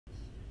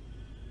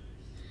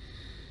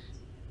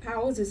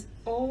How is this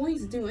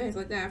always do ads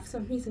like that for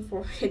some reason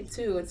for it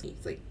too? It's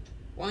like,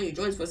 why don't you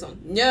join us for some?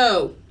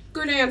 No!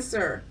 Good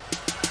answer!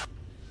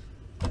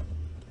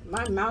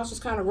 My mouse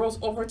just kind of rolls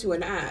over to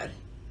an ad.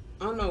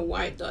 I don't know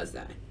why it does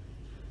that.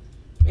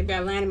 Maybe I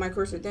landed my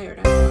cursor there,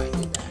 that's why I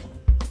did that.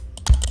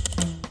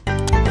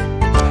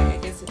 I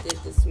guess it did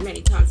this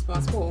many times as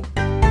possible.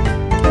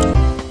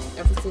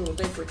 Every single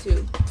day for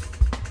 2.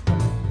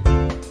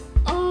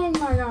 Oh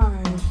my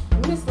god.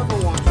 I missed level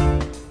 1.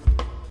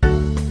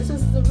 This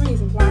is the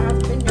reason why I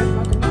haven't been here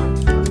fucking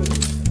much for me.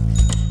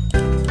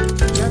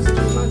 Just 2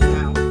 months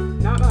now.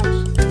 Not much.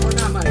 Or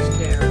not much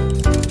there.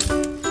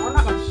 Or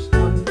not much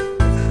on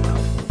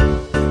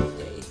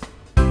days.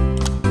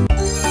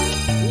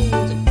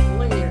 Music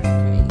player,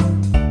 okay.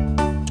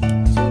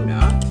 Tuna.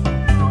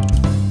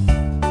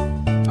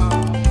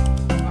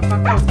 I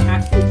thought that was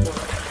cat food for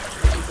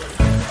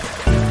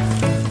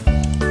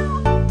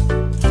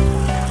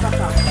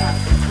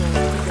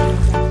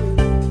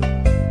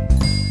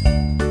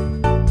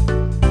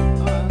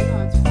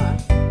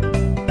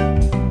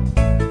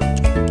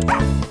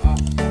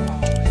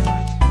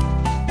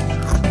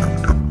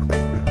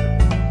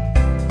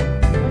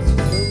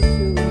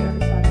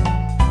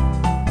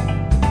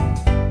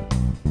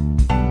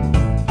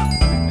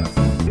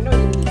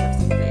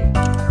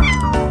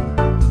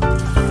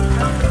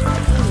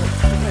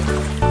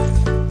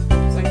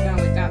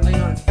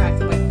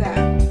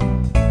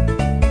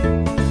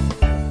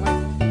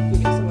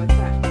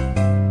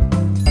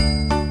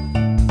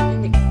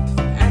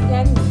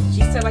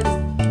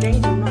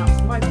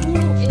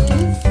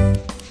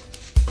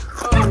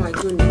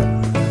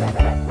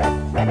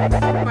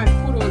my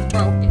poodle is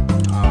broken.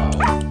 Oh,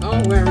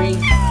 don't worry.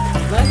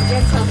 Let's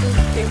get something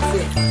to fix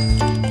it.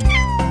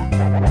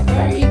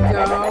 There you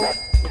go.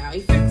 Now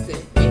you fix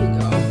it. There you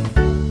go.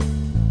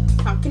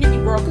 How can it be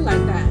broken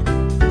like that?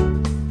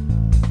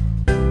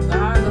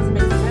 Ah, doesn't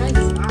make sense.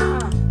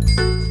 Ah.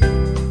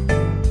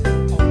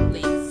 Oh,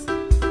 please.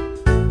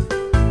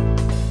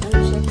 Let me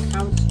check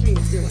how the stream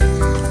is doing.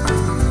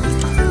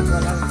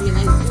 Well, I'm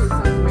feeling doing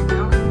something right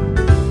now.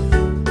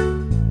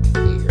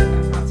 Here,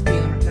 that's how it's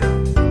feeling right now.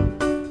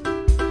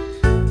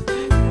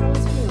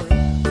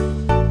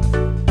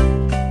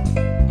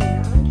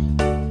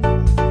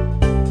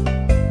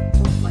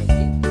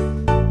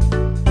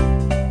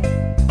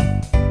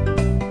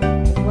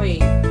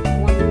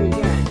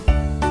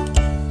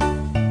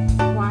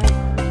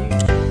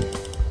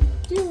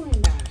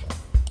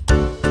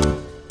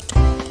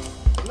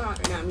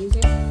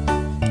 Music.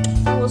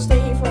 I will stay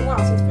here for a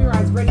while since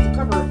P-Ride's ready to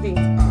cover things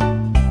up.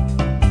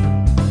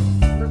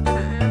 We're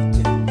gonna have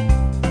to.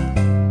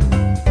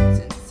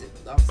 Since it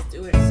loves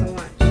doing it so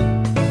much.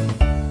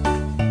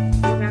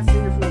 We're gonna stay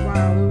here for a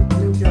while,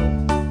 little Joe.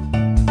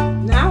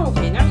 Now,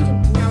 okay, now we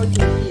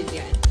can read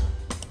again.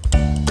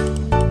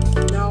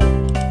 No,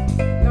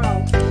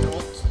 don't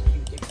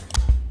you dare.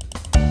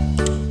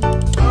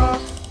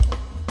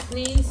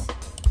 Please.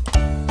 I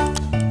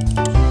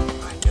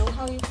know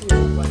how you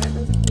feel, but that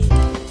doesn't mean.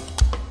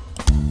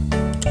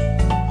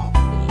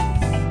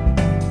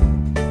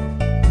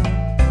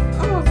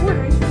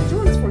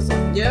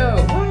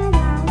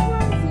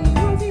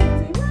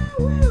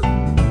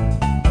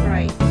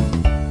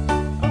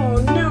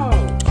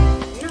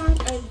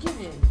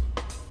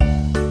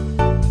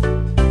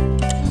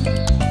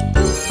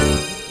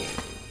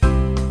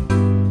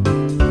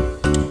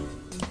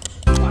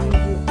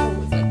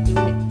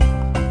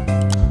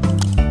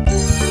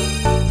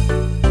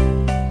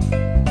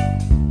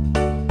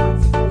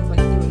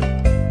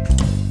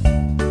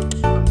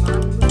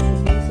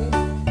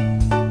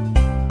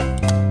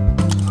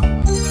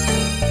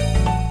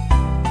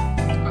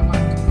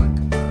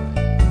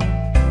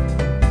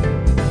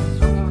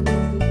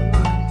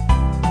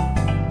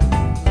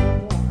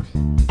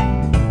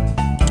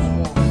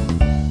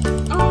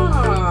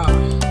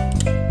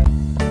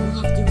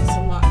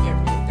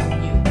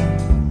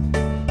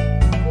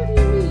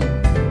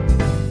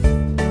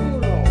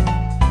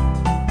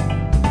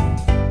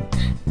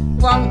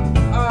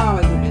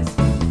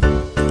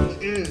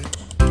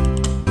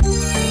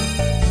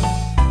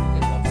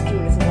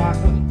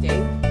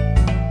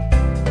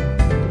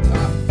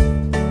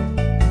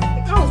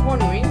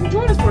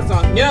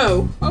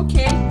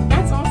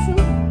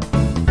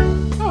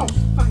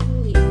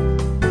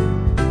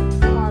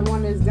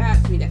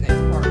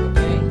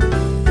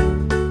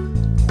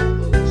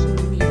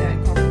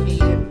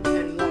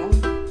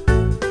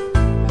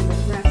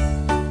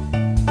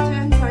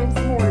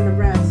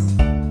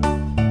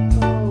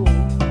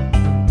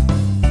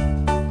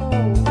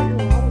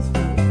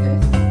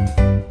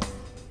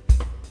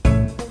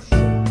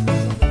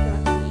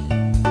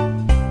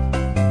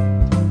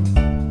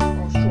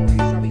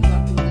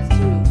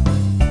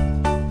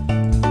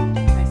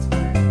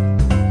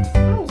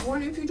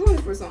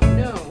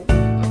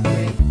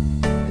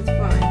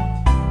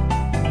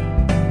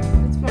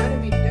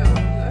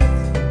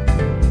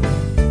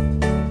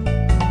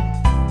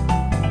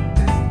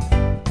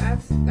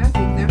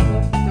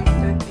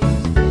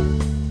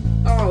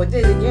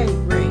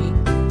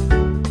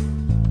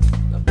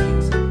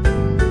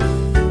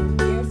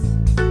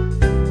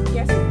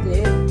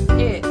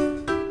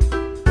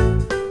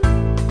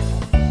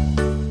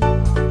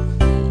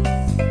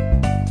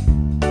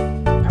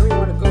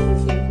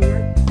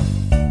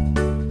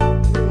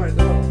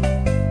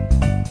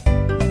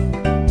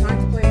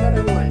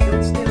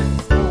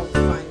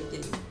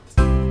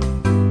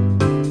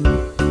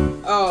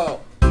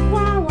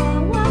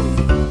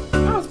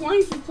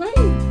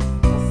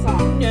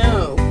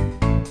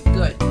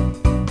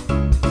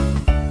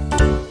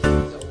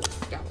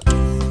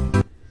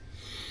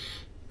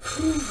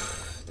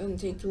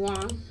 take too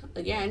long.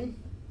 Again.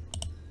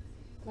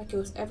 Like it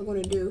was ever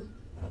going to do.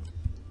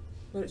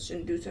 But it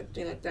shouldn't do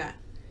something like that.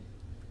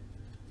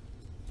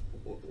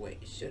 Wait,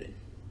 it shouldn't.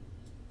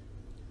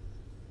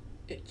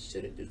 It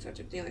shouldn't do such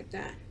a thing like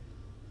that.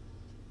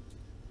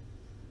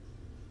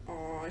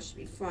 Oh, it should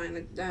be fine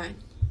like that.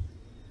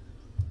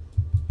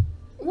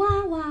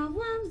 Wow, wow,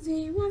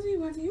 wowzy, wowzy,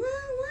 wowzy,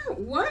 wow, wow.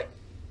 What?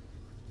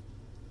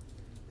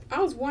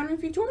 I was wondering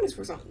if you joined us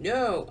for something.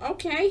 No,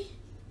 okay.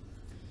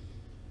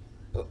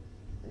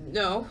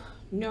 No,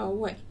 no,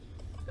 wait.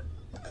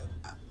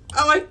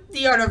 I like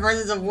the other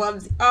versions of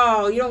Wubsy.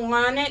 Oh, you don't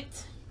want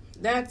it?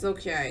 That's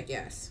okay, I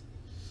guess.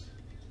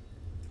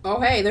 Oh,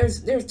 hey,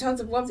 there's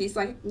tons of Wubsies.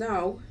 Like,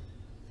 no.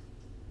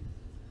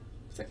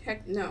 It's like,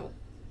 heck no.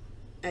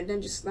 And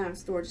then just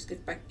slams the door, just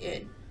gets back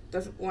in.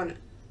 Doesn't want to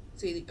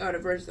see the other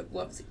versions of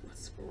Wubsy.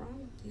 What's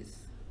wrong with this?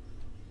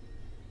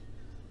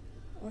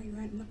 Oh, you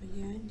ran them up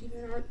again,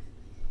 DeviantArt?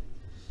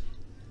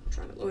 I'm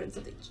trying to load in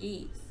something.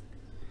 Jeez.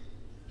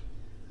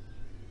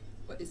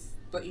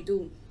 But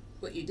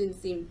you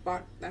didn't seem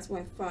bought. That's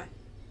what I thought.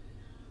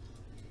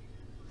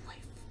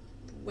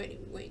 Wait,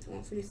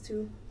 one for this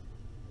too.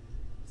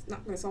 It's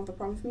not gonna solve the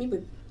problem for me,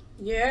 but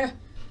yeah.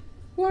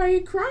 Why are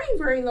you crying,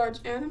 very large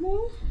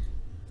animal?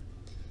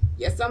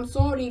 Yes, I'm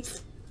sorry.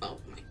 Oh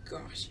my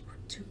gosh, you were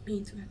too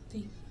mean to that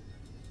thing.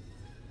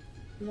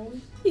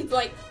 He's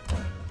like,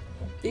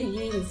 did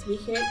you even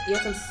speak it?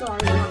 Yes, I'm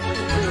sorry. I'm not going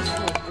to finish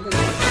it. And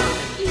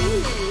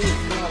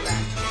then all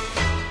that.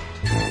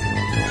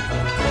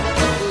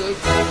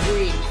 Good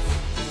grief.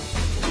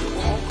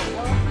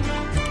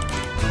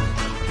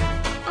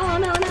 Oh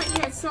no, not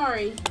yet.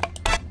 Sorry.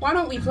 Why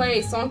don't we play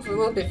a song for a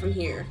little bit from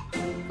here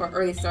for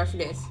early start for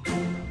this?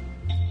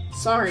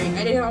 Sorry,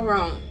 I did it all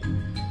wrong.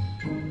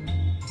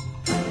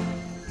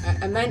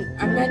 I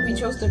meant we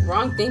chose the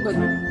wrong thing, but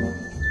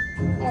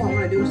all I'm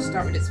gonna do is just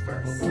start with this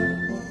first.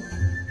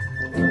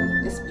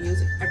 This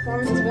music. I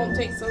promise this won't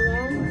take so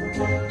long.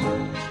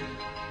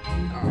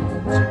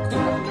 Oh, I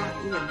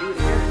could not even do it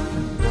again.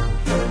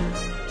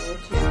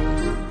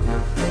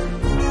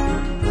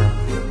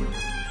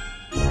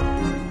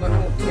 But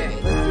okay,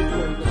 let's do it for a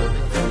little bit.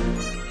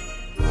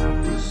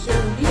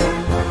 Should be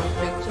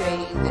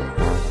complicated.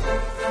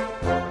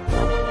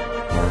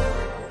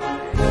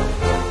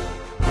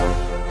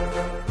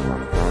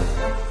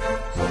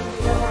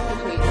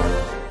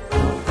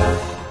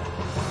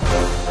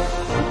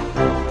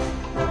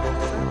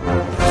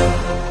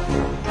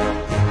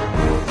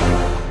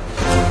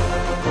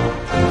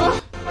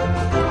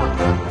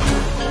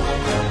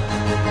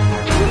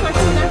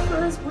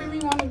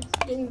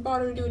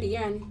 To do it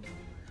again.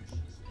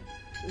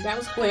 That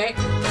was quick.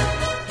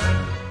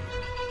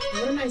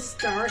 What a nice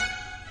start.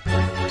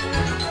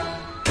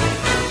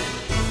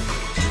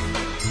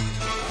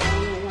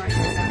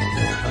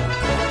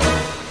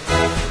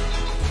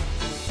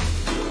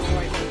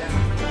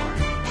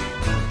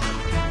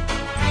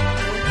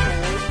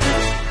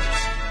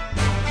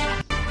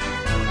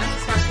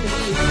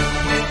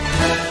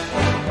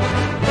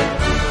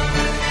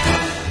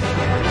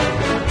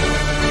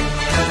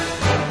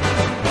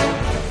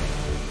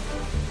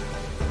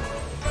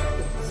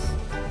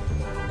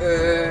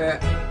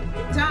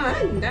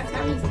 Done. That's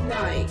how he's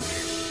like.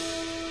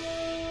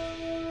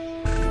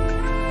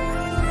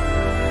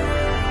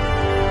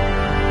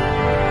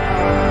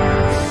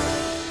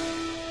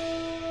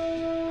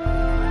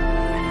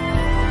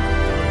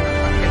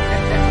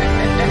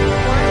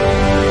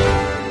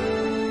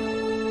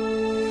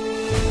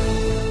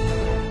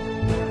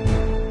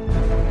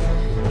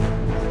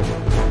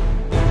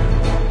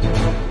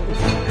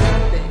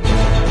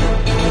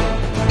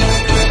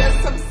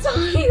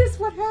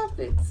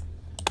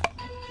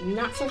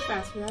 Not so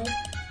fast, right?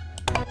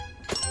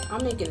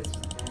 I'm making this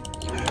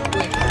even quicker.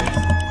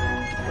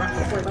 Right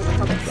before I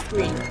like the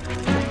screen.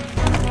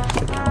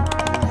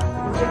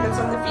 Give them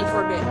something to feed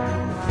for a bit.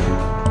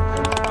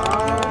 Oh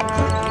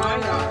my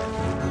god.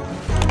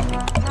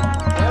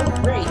 That was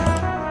great.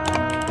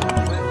 That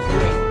was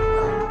great.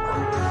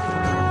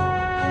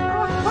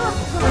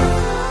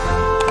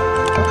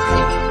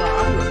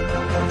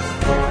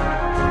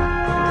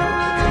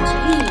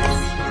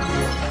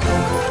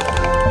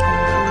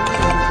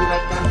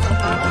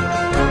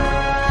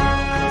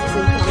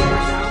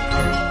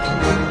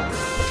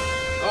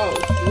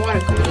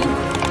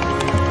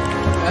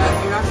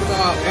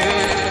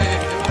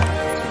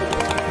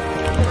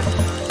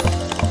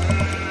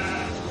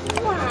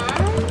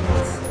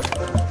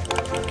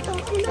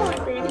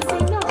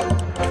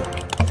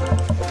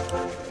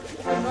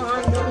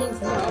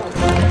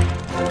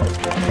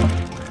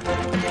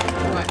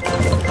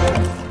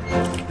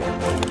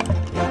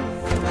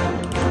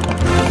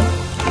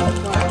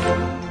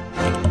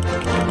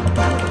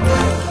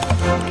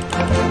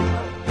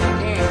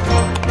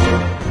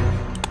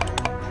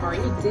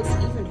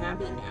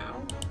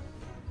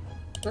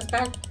 Let's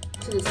back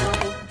to this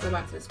level. Go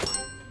back to this one.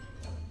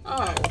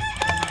 Oh.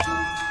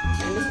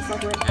 And this is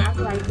like right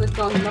after I clicked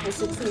on level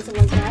 16, something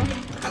like that.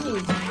 I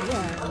mean,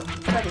 yeah,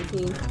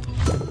 17.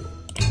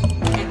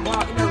 And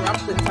while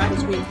interrupt the title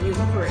screen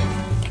music for it.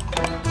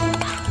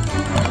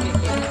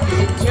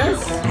 It's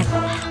just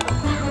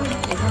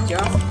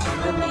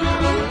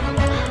unbelievable.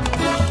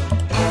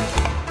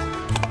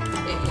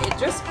 It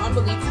just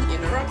unbelievably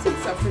interrupts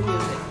itself for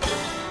music.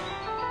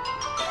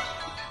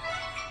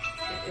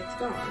 It's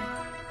gone.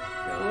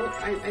 No,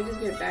 I just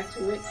get back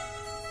to it.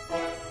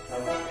 Now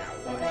what?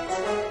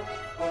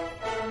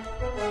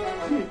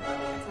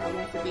 That's how I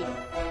want to be.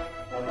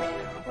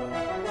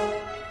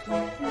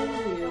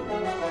 Continue.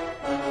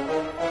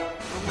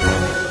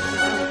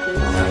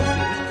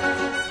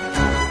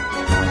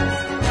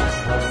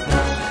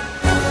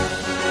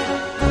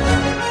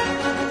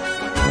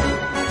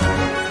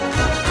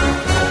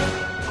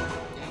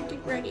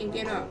 Get ready and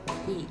get up,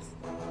 please.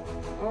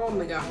 Oh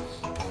my gosh.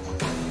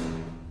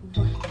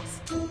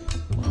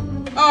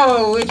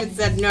 Oh, it just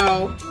said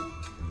no.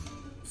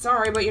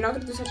 Sorry, but you're not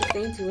gonna do such a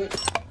thing to it.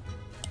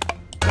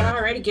 But I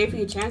already gave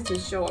you a chance to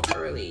show up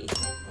early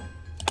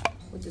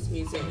with this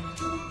music.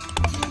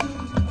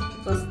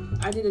 Because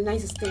I did the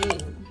nicest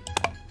thing.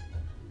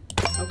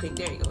 Okay,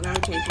 there you go. Now I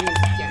change the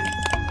music again.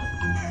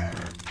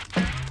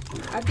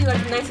 I feel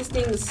like the nicest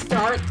thing to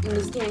start in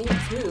this game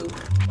too.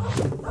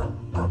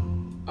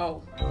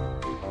 Oh.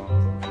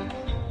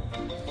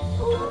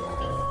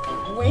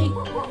 Wait.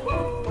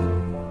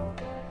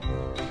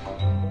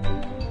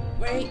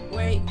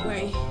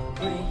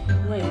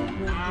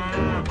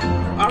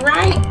 All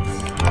right.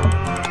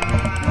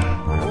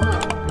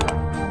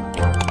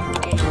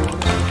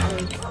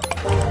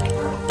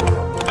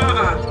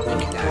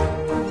 Look at that.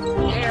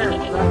 There,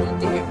 lovely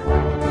there.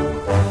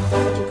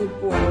 Such a good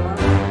boy,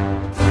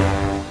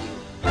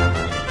 huh?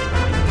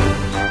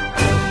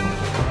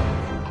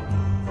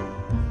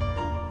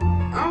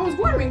 I was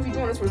wondering if you're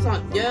doing this for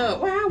something. Yeah.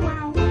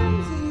 Wow.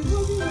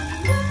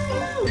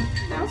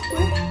 That was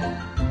quick.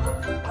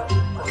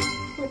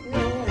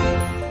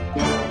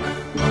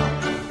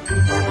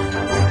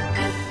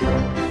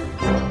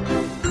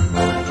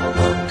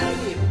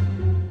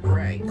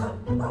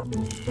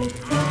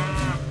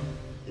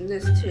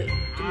 This too.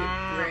 Give me a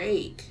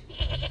break.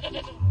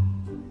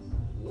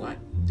 What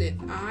did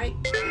I?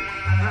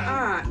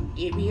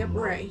 Give me a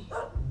break.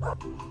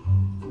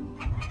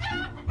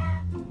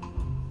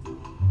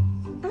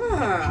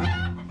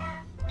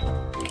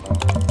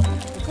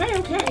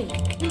 Okay.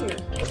 Here.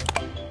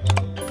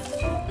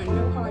 I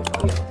know how I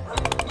feel.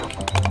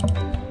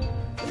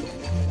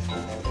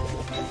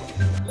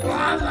 I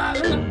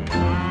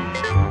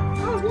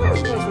was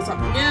wondering for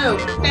something. No,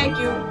 thank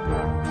you.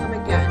 Come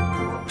again.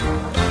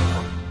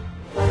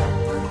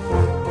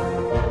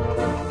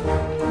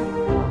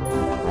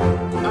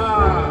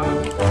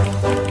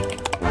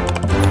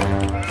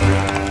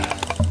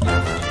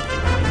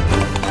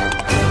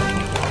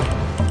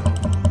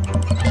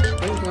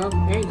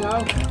 There you go.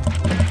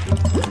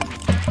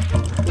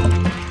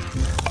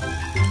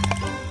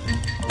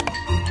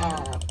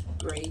 Oh,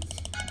 great.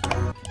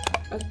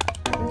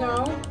 No.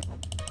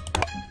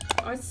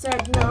 I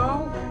said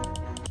no.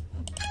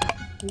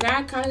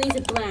 That kind of leaves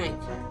it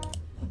blank.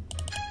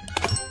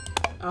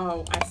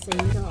 Oh, I say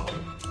no.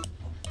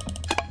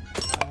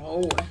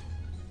 Oh.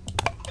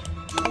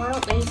 Why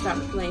don't they stop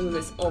playing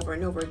this over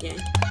and over again?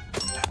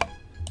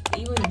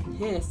 Even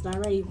this, I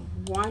already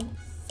want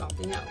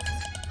something else.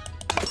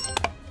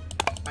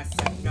 I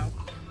said no.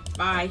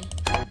 Bye.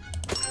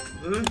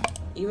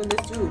 Even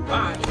this too.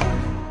 Bye.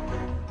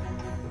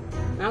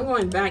 Now I'm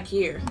going back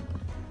here.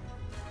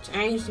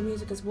 Change the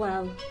music as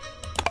well.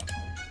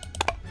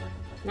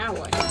 Now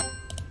what?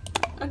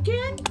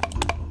 Again?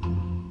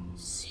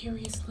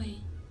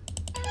 Seriously?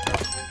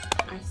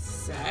 I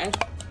said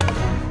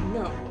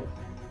no.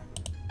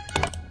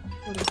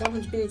 For the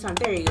 700 billion time.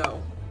 There you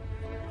go.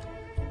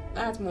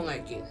 That's more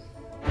like it.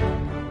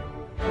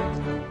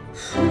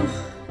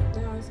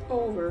 Now it's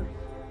over.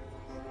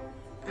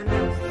 And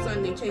now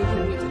suddenly change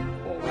the music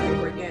over and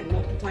over again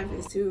multiple times for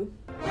this too.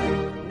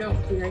 No,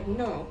 you're like,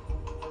 no.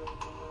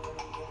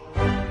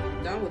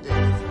 Done with this.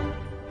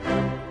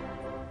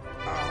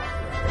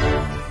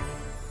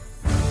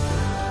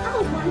 I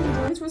was wanting to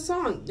join to a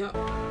song. No.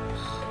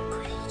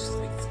 Great, just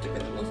like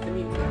skipping most of the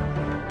music.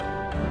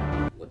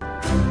 With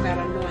that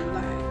annoying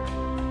lag.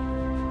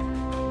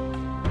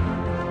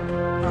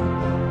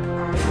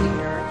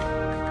 Here.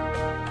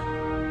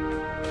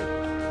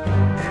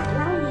 And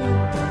where are you?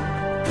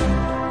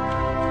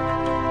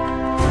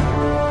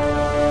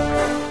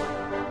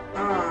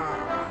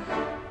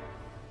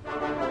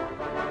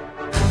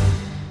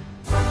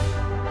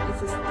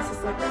 This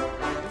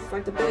is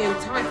like the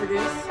billionth time for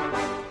this.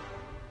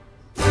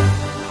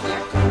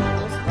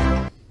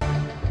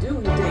 Do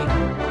you think?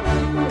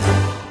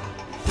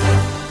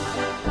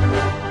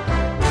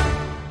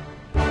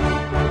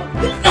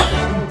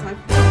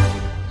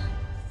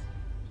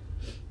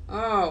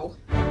 Oh.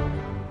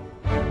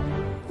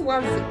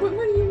 What do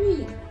you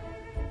mean?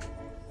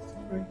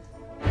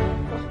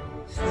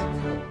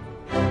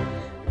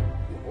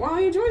 Why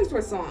are you joining for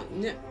a song?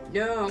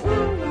 No.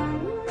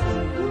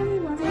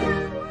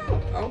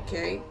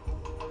 Okay.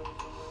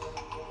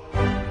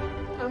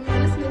 I'm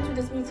listening to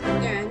this music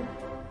again.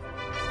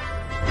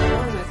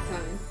 One last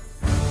time.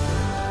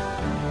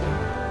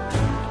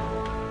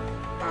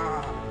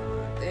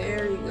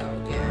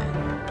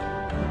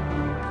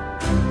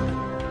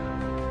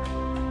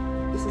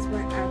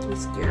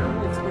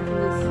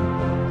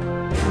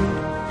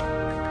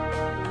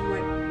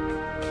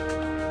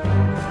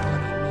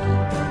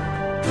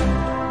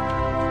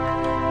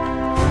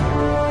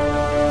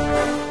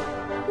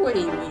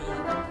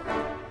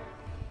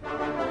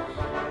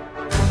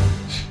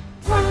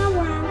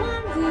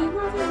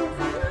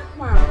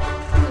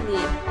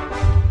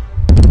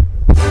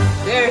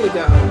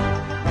 go.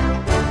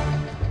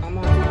 I'm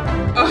on.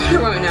 Oh, I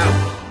run now.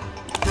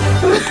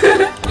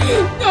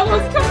 No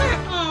one's coming.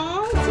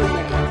 Oh, it's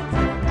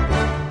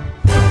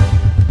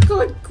okay.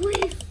 Good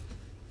grief.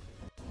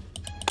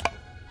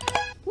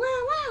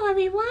 Wow,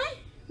 everyone.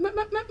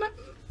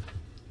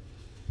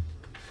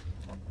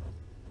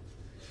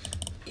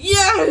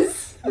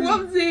 Yes!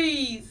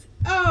 Whoopsies!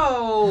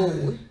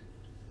 Oh!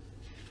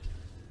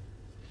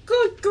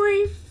 Good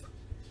grief!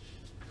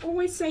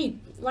 Always say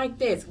like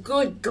this,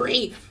 good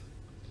grief!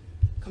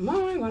 Come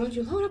on, why don't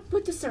you load up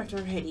with the search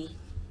already?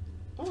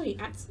 Oh, you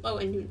act slow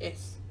and do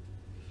this.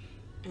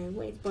 And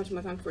wait a bunch of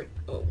my time for it.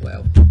 Oh,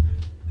 well.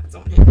 That's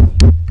on him.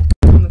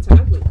 On the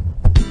time loop.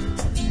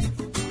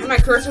 And my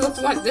cursor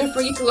looks like different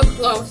for you to look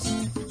close.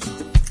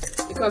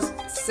 Because,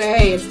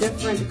 say, it's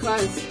different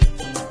because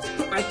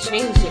I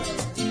changed it.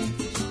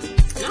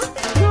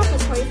 Not the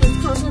play for this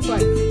cursor,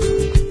 but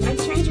I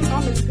changed it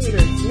on the computer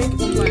to make it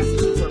look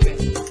lasting for a bit.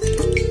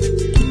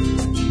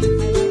 I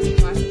like the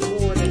classic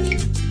more than...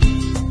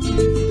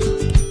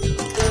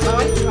 I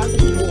like the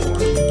classic more.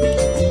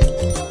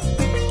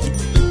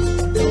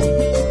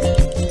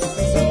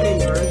 It's a big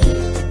version.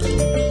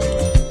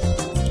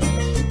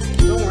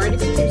 Don't worry, the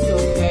computer's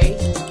still okay.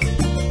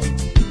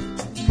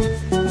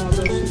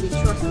 Although you should be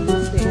trusting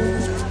these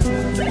things.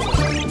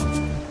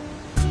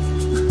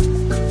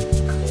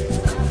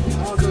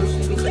 Although she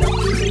be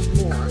trusting these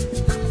more.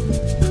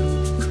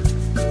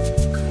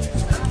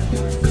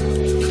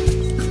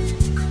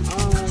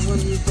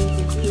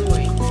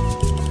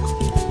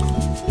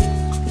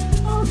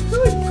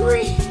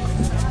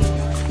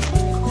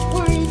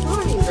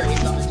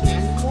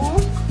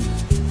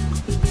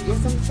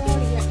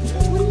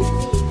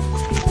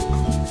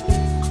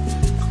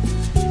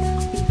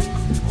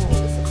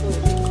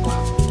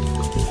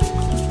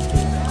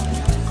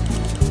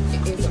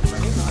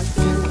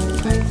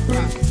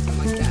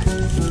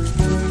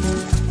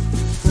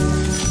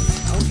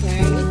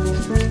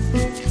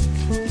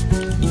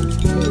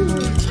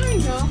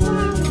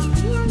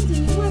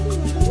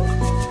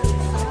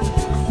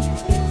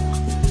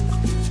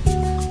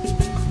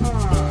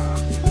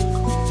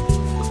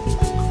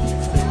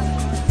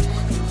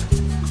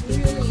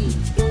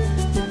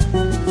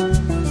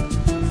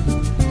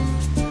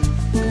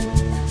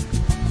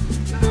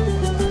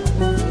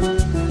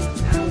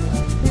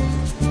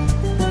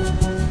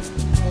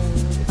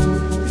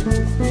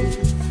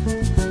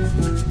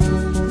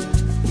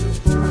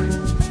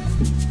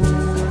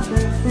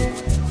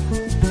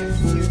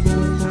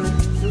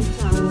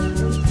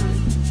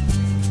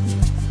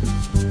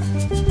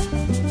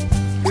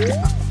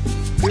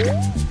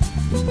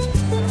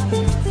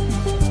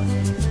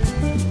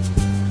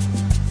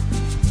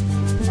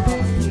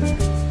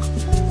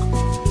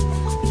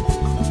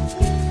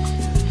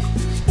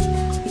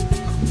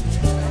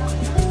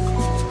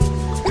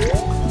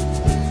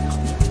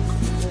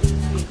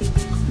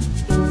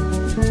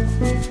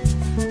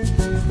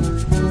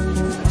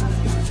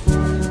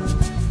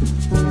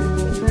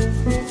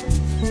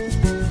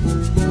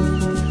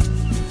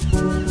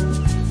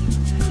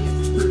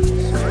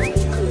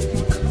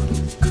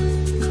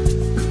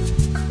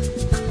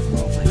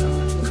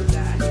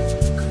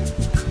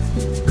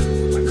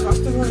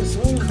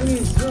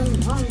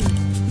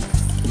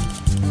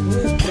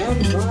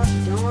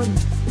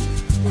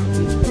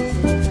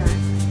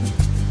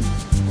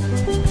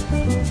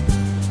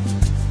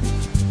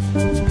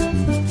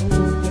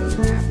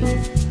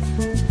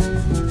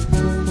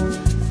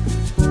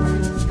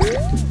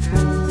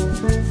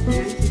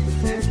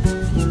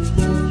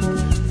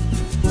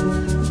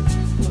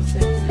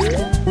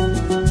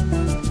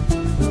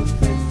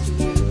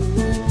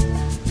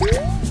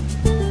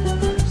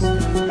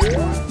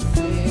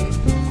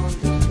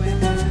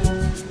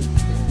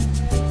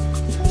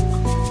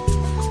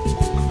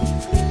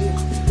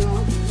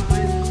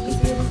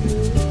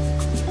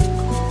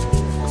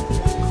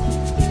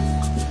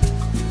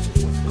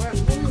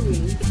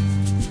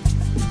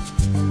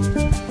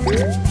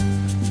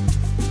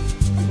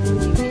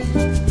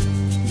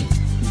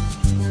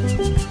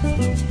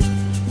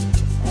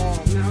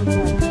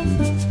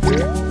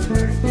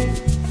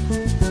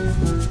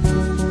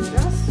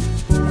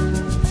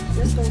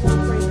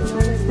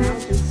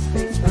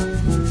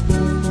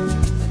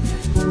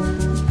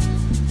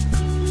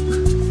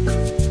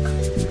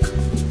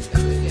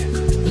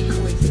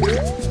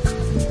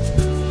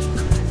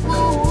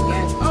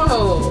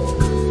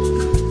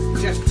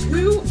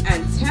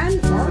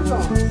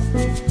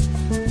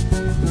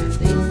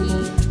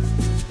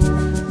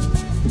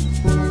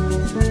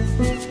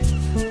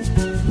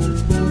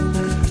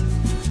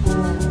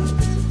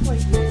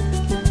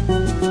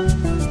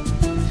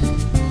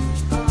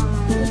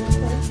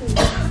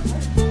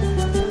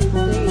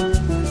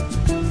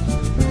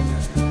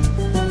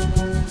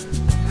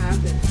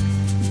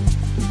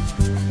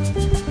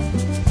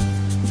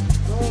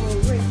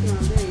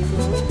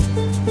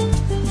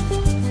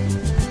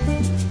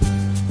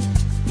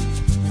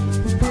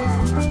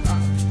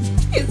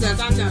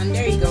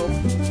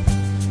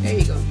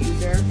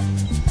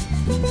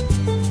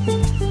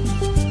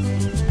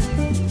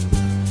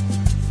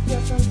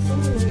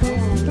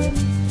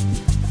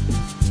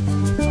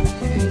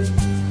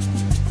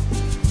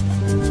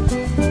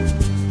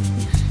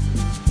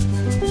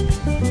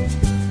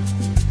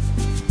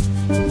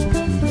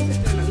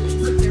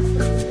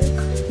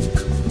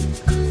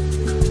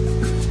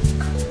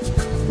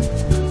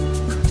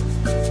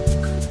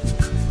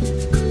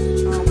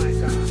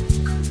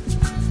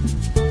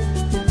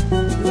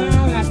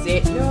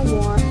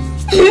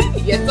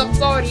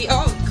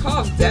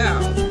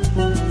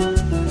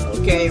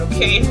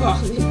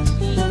 apology.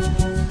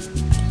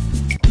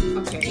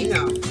 Okay,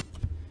 enough.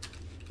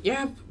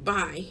 Yeah,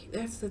 bye.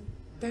 That's the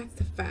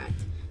fact.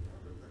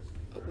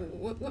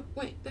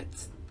 Wait,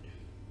 that's...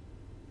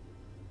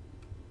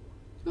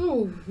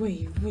 Oh,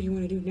 wait, what do you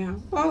want to do now?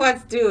 Oh,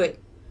 let's do it.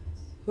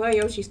 Well,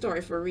 Yoshi's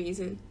story for a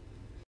reason.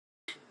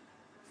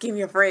 Give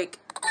me a break.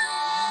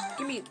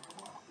 Give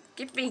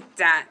me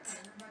that.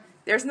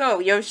 There's no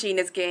Yoshi in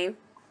this game.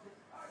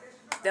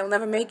 They'll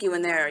never make you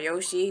in there,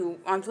 Yoshi.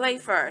 On play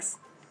first.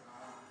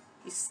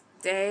 You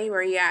stay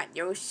where you at,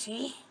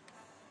 Yoshi.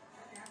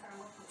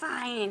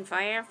 Fine,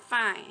 Fire,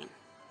 fine.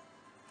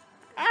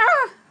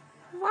 Ah!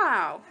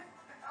 Wow.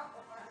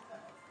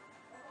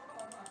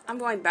 I'm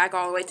going back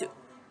all the way to...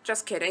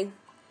 Just kidding.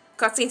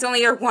 Cutscene's only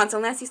here once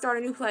unless you start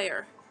a new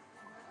player.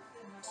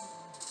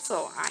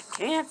 So, I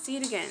can't see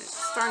it again.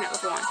 Starting at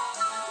level 1.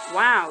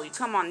 Wow, you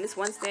come on this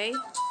Wednesday?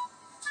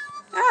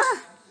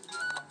 Ah!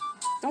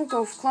 Don't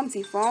go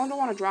clumsy, phone. I don't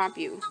want to drop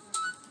you.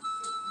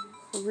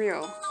 For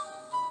real.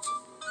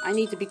 I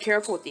need to be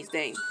careful with these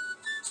things.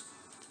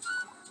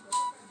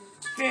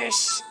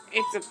 Fish!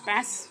 It's the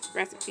best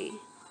recipe.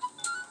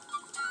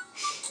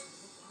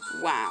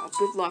 Wow,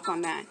 good luck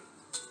on that.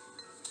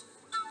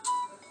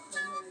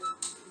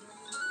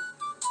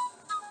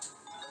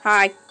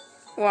 Hi.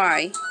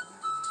 Why?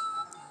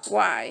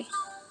 Why?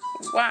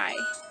 Why?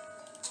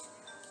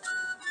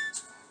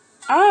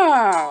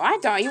 Oh, I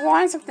thought you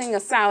wanted something, a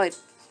salad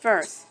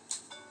first.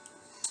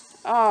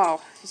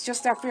 Oh, it's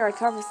just after I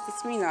covered the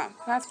screen up.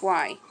 That's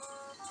why.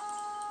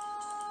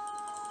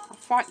 I'll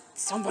find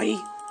somebody.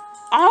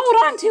 I'll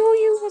hold on to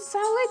you with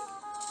salad.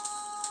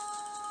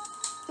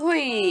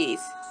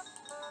 Please.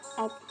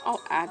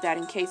 I'll add that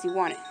in case you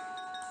want it.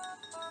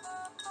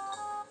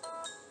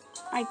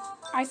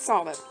 I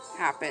saw that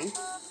happen.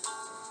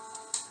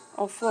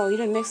 Oh, Flo, you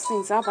didn't mix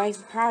things up. I'm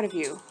proud of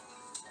you.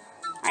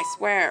 I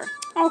swear.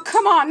 Oh,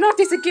 come on, not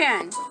this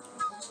again.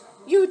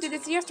 You did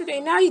this yesterday,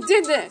 now you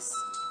did this.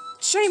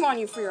 Shame on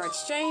you, Freeride.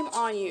 Shame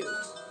on you.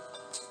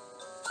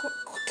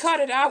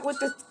 Cut it out with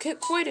the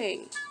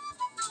quitting.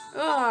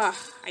 Ugh,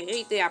 I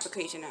hate the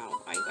application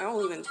now. I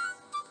don't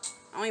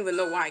even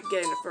know why I get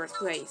it in the first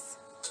place.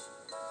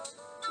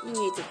 You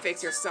need to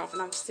fix yourself,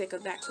 and I'm sick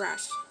of that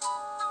crash.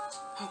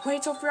 I'll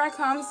wait till Freeride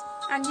comes,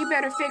 and you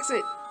better fix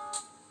it.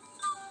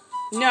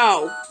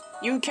 No,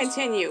 you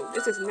continue.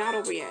 This is not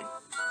over yet.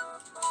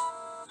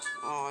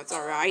 Oh, it's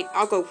alright.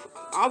 I'll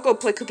go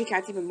play Cookie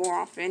Cats even more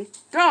often.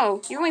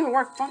 Go! You don't even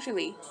work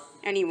functionally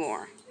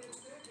anymore.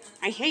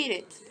 I hate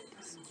it.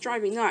 It's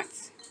driving me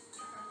nuts.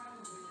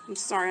 I'm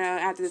sorry I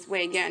acted this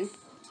way again.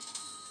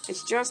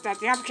 It's just that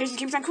the application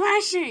keeps on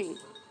crashing.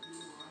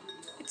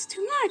 It's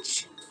too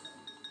much.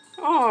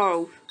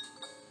 Oh.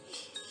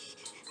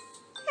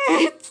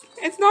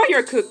 It's not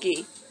your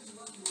cookie.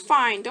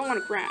 Fine, don't want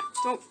to crash.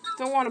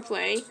 Don't want to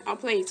play. I'll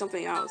play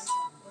something else.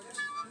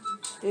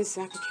 This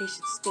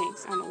application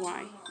stinks. I don't know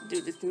why you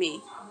do this to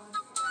me.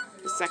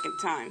 The second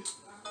time.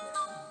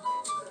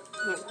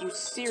 Look, you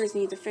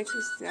seriously need to fix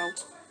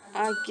yourself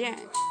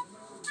again.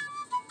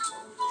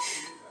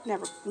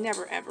 Never,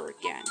 ever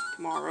again.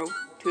 Tomorrow,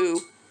 too.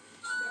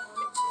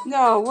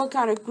 No, what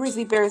kind of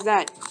grizzly bear is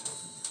that?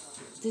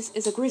 This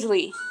is a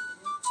grizzly.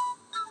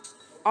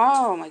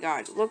 Oh my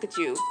god, look at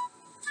you.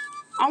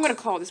 I'm gonna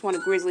call this one a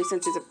grizzly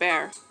since it's a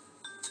bear.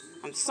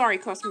 I'm sorry,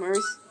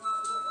 customers.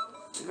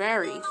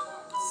 Very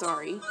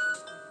sorry.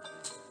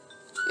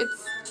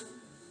 It's...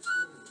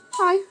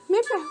 Hi,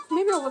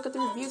 maybe I'll look at the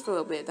reviews for a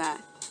little bit of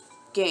that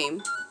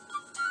game.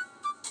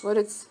 But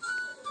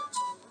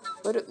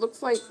it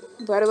looks like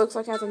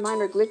it has a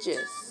minor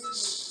glitches.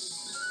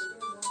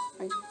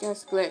 I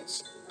guess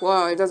glitch.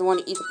 Whoa, it doesn't want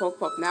to eat the Poke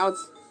Puff. Now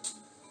it's...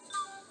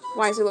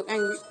 Why does it look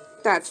angry?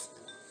 That's...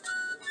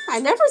 I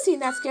never seen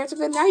that character,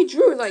 but now he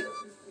drew like...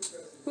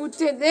 Who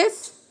did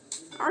this?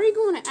 Are you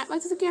going to act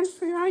like this again,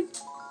 Freeride?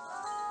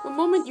 The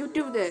moment you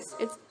do this,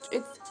 it's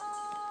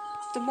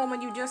the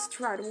moment you just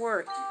try to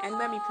work and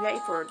let me play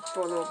for a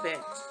little bit.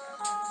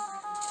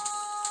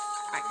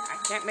 I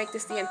can't make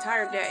this the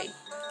entire day.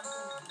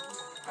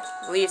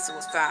 At least it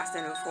was fast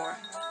than before.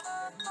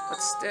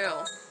 But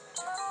still.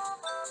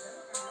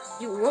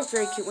 You look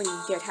very cute when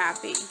you get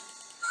happy.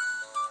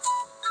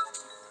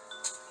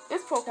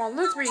 This Pokemon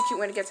looks really cute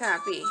when it gets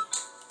happy.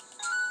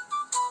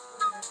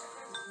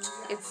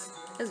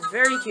 It's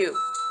very cute.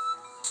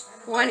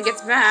 When it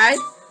gets mad,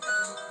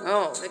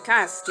 oh, it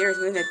kind of scares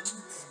me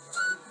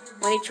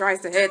when he tries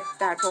to hit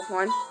that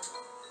Pokemon.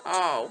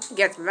 Oh, he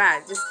gets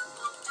mad. Just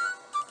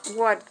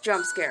what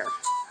jump scare?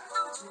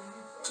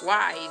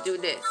 Why you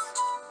do this?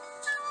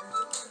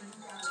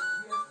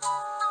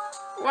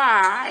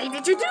 Why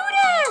did you do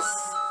this?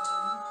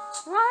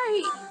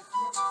 Why?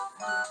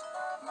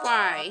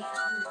 Why?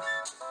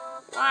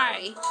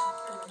 Why?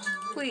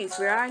 Please,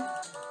 Freeride.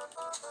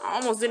 I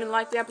almost didn't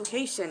like the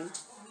application.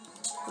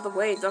 For the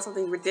way it does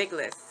something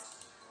ridiculous.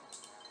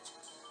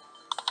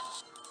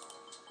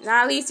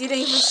 Now at least you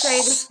didn't even say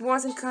this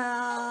wasn't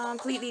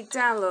completely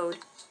download.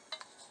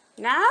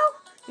 Now?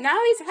 Now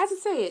at least it has to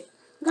say it.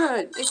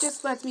 Good. It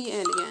just lets me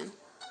in again.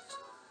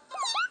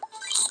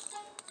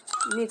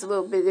 It needs a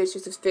little bit of this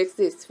just to fix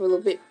this for a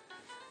little bit.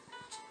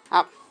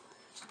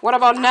 What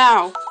about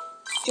now?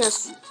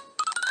 Just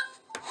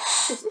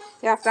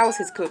yeah, that was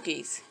his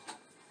cookies.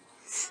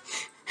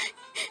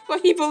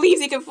 But he believes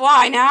he can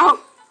fly now.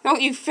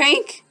 Don't you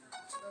think?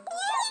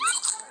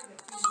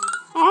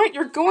 Aren't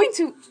you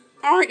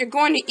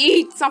going to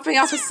eat something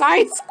else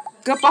besides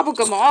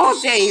bubblegum all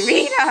day,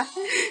 Rita?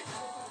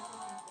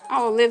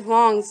 I will live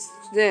long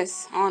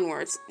this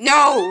onwards.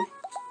 No!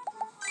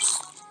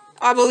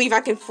 I believe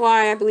I can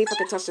fly. I believe I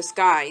can touch the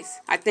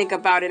skies. I think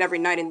about it every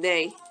night and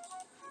day.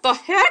 The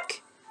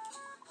heck?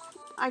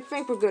 I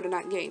think we're good in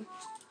that game.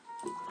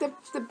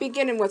 The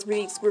beginning was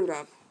really screwed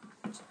up.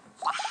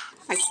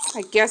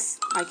 I guess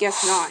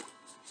not.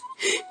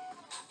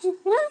 Where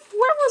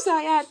was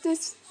I at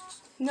this?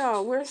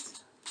 No,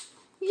 where's...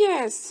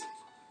 Yes.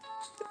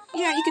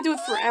 Yeah, you can do it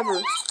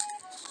forever.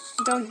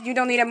 You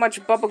don't need that much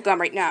bubblegum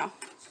right now.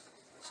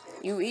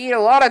 You eat a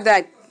lot of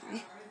that.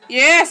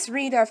 Yes,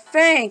 Rita,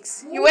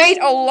 thanks. You ate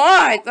a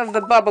lot of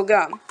the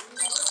bubblegum.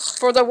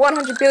 For the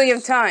 100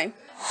 billionth time.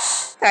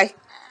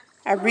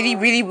 I really,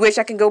 really wish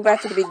I can go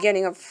back to the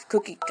beginning of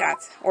Cookie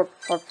Cats. Or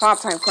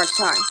Pop Time Crunch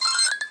Time.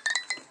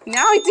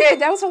 Now I did.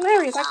 That was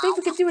hilarious. I think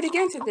we could do it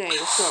again today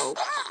or so.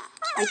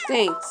 I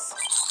think.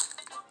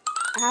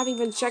 I haven't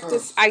even checked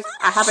this. I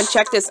haven't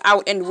checked this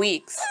out in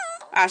weeks.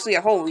 Actually,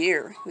 a whole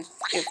year,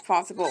 if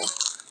possible.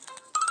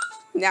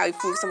 Now we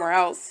flew somewhere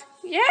else.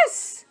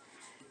 Yes!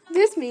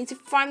 This means you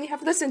finally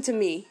have listened to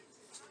me.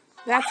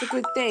 That's a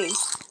good thing.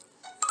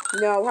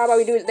 No, how about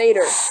we do it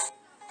later?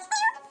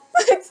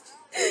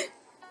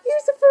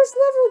 Here's the first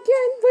level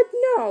again, but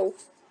no.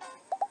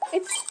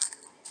 It's...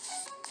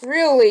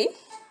 Really?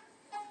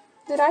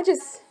 Did I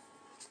just...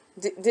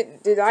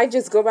 Did I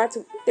just go back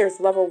to... There's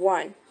level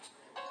 1.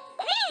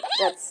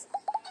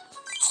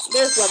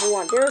 There's level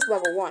 1. There's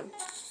level 1.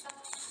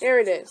 There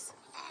it is.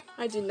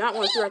 I do not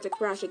want Thread to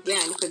crash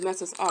again if it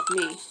messes up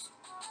me.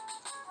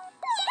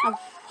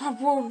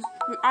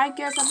 I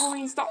guess I'm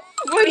going to stop.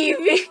 What do you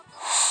mean?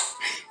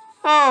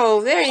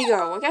 Oh, there you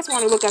go. I guess I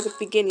want to look at the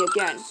beginning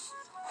again.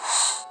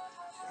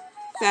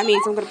 That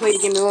means I'm going to play the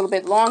game a little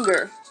bit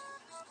longer.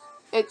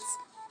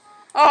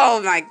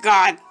 Oh my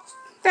god.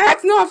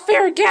 That's not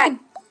fair again.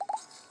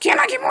 Can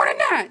I get more than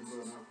that?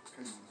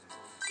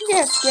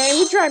 Yes, game,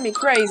 you drive me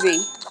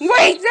crazy.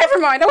 Wait, never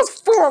mind. That was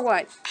 4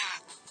 what?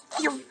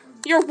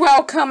 You're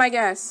welcome, I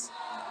guess.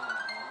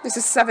 This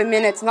is 7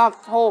 minutes, not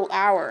a whole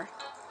hour.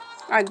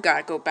 I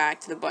gotta go back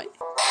to the button.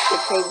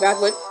 Okay,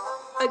 that would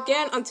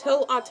again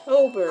until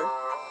October.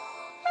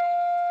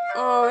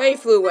 Oh, they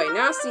flew away.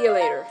 Now see you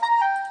later.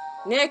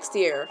 Next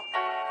year.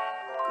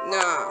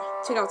 Nah,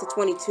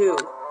 2022.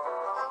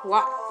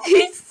 What?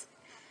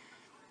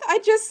 I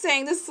just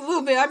sang this a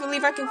little bit. I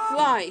believe I can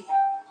fly.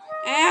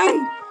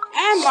 And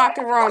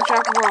macaron,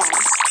 chacaron.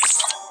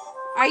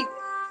 I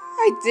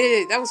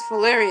did it. That was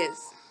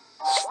hilarious.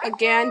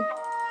 Again.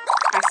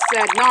 I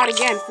said not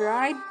again,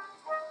 fried.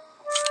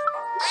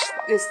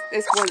 This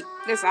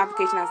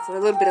application has a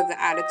little bit of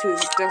the attitude.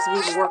 It doesn't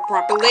even work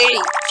properly.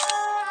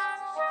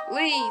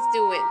 Please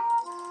do it.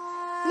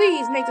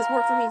 Please make this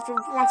work for me for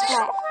once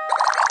for all.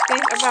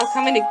 Think about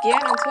coming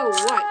again until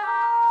what?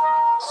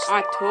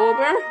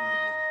 October?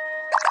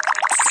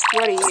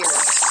 What a year.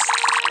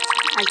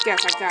 I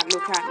guess I got no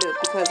catnip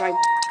because I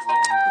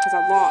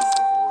lost.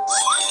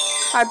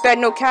 I bet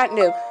no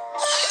catnip.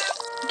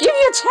 Give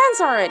me a chance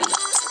already.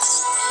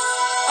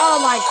 Oh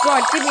my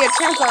god, give me a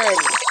chance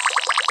already.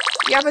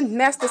 You haven't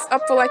messed this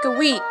up for like a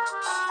week.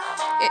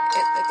 It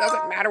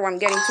doesn't matter what I'm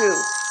getting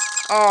to.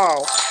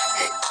 Oh.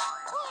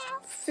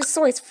 This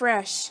soy's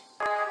fresh.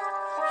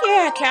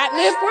 Yeah,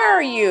 catnip, where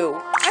are you?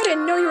 I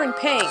didn't know you were in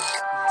pink.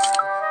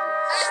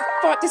 I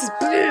thought this is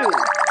blue.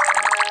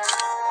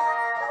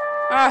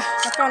 I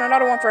found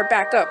another one for a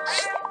backup.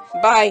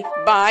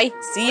 Bye.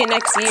 See you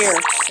next year.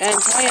 And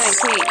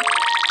 2019.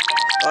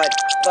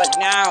 But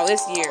now,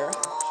 this year.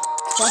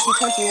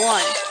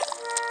 2021.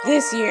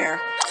 This year.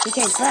 He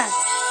came back.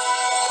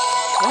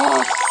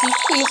 Oh,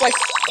 he's like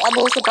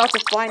almost about to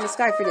fly in the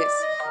sky for this.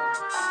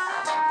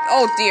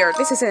 Oh dear,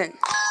 this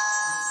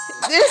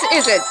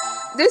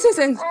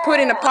isn't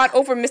putting a pot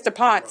over Mr.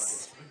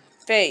 Potts'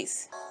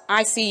 face.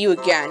 I see you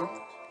again.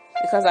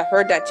 Because I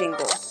heard that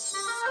jingle.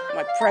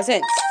 My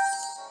presents.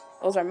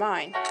 Those are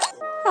mine.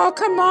 Oh,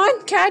 come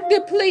on,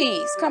 catnip,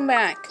 please. Come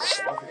back.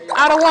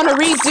 I don't want to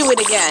redo it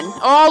again.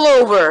 All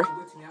over.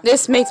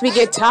 This makes me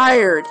get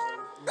tired.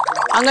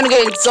 I'm gonna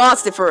get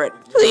exhausted for it.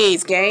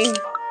 Please, game.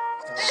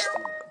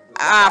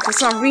 For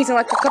some reason,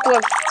 like a couple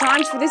of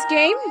times for this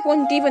game,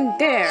 wasn't even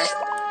there.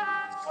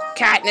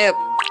 Catnip.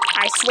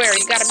 I swear,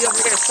 you gotta be over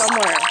there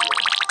somewhere.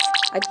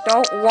 I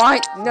don't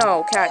want...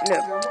 No,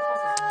 catnip.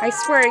 I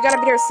swear, you gotta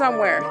be there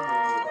somewhere.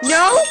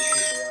 No?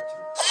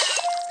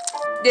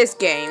 This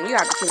game, you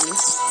gotta be kidding me.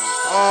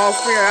 Oh,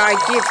 fear, I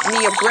give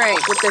me a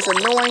break with this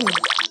annoying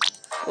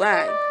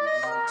lag.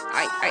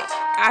 I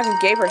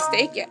haven't gave her a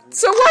steak yet.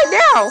 So what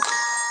now?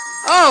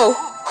 Oh,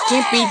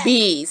 Gimpy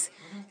Bees.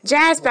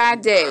 Jazz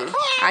bad day.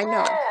 I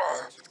know.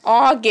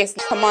 August.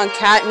 Come on,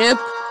 catnip.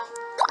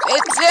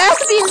 It has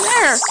to be in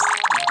there.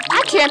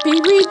 I can't be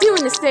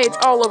redoing the stage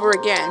all over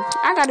again.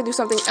 I gotta do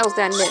something else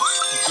than this.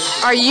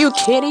 Are you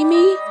kidding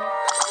me?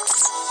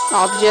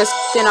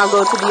 Then I'll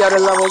go to the other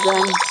level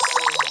then.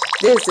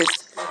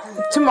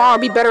 Tomorrow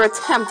will be better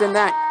attempt than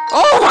that.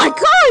 Oh my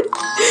god!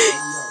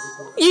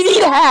 You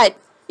need a hat.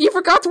 You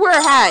forgot to wear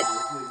a hat.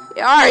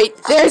 Alright,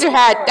 there's your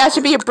hat. That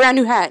should be a brand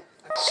new hat.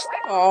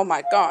 Oh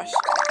my gosh.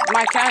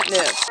 My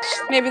catnip.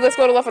 Maybe let's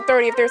go to level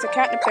 30 if there's a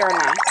catnip there or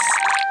not.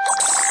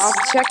 I'll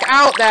check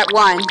out that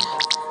one.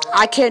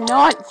 I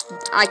cannot.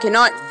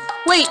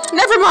 Wait,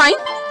 never mind.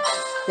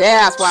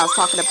 Yeah, that's what I was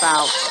talking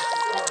about.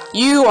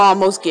 You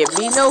almost give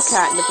me no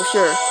catnip for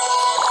sure.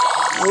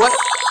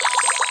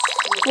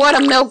 What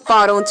a milk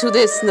bottle into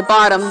this in the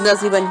bottom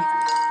doesn't even...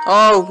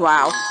 Oh,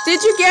 wow.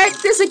 Did you get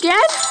this again?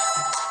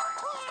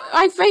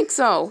 I think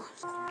so.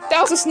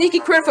 That was a sneaky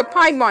crit for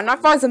Paimon. I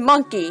thought it was a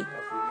monkey.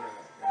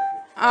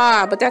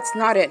 Ah, but that's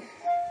not it.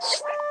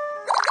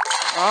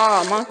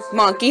 Oh,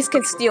 monkeys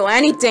can steal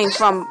anything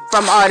from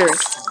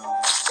others.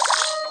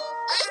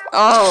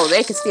 Oh,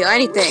 they can steal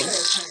anything.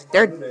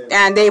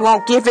 And they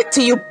won't give it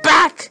to you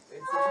back.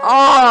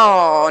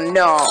 Oh,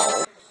 no.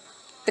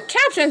 The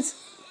captions...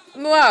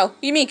 Well,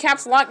 you mean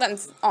caps lock?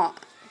 That's on.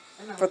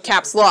 For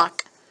caps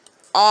lock.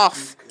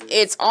 Off.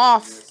 It's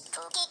off.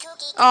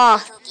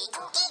 Ah.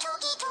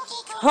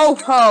 Ho,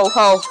 ho,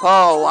 ho,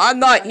 ho. I'm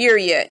not here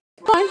yet.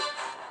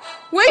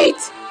 Wait!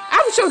 I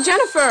have to show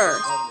Jennifer.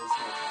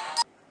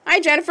 Hi,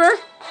 Jennifer.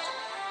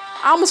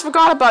 I almost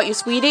forgot about you,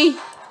 sweetie.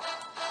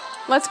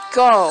 Let's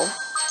go.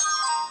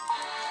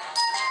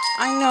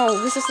 I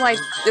know, this is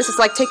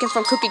like taken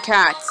from Cookie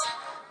Cats.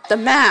 The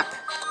map.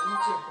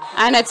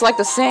 And it's like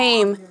the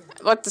same,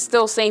 but the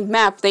still same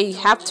map. They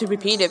have to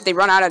repeat it if they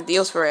run out of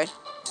deals for it.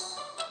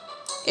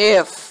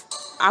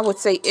 I would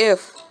say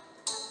if.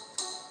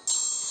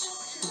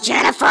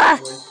 Jennifer!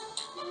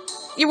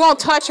 You won't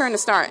touch her in the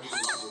start.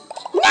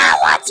 Now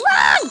what's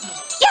wrong?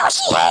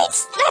 Yoshi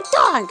hates that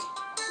dog.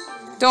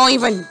 Don't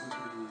even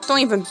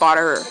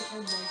bother her.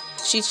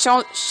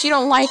 She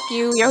don't like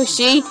you,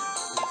 Yoshi.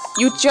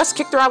 You just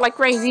kicked her out like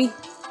crazy.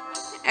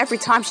 Every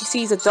time she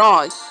sees a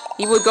dog,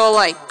 he would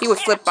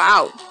flip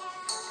out.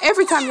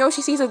 Every time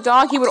Yoshi sees a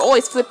dog, he would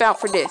always flip out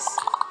for this.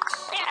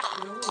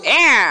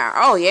 Yeah,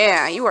 oh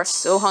yeah, you are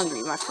so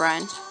hungry, my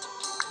friend.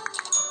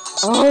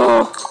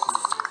 Oh,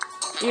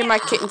 you're my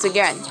kittens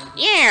again.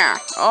 Yeah,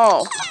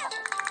 oh,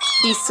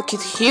 he's so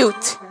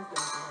cute.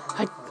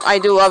 I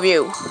do love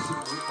you.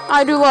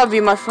 I do love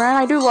you, my friend.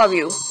 I do love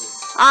you.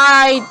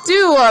 I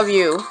do love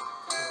you.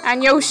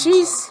 And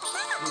Yoshi's...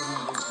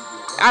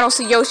 I don't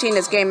see Yoshi in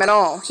this game at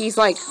all. He's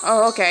like,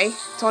 oh, okay.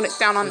 Tone it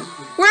down on...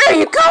 Where are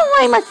you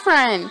going, my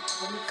friend?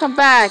 Come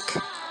back.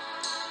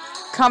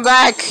 Come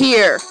back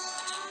here.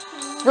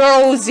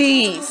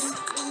 Rosies.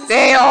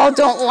 They all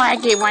don't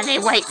like it when they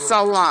wait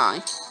so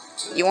long.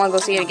 You want to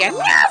go see it again? No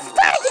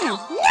fighting!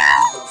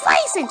 No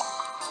fighting!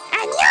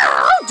 And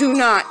no, do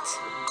not.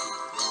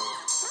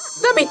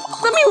 Let me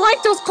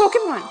like those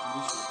Pokemon.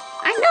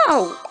 I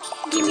know.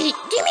 Give me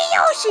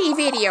Yoshi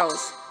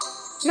videos.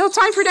 No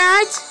time for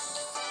that.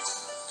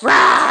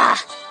 Rah!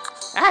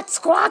 That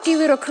squawky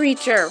little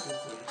creature.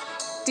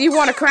 Do you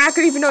want a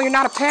cracker even though you're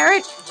not a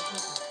parrot?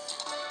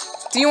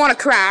 Do you want a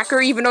cracker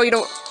even though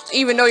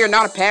you're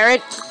not a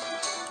parrot?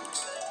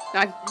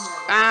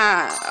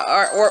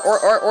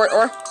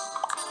 Or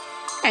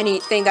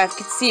anything that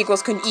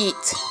seagulls can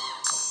eat.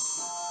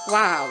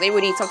 Wow, they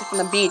would eat something from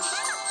the beach.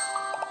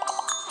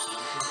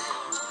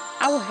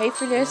 I would hate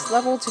for this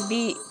level to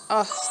be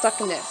stuck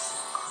in this.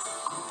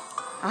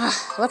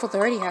 Level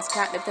 30 has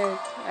catnip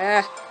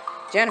there.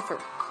 Jennifer.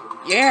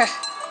 Yeah.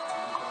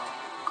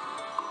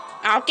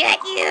 I'll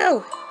get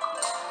you.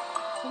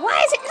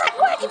 Why is it not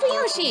working for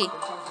Yoshi?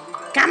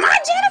 Come on,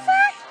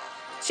 Jennifer.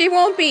 She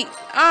won't be.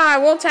 I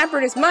won't tap her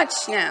as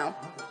much now.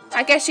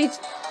 I guess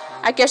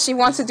she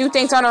wants to do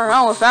things on her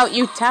own without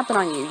you tapping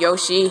on you,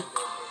 Yoshi.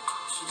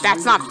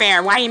 That's not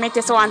fair. Why do you make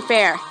this so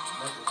unfair?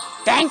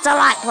 Thanks a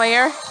lot,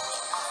 player.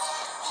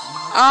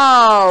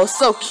 Oh,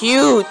 so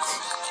cute.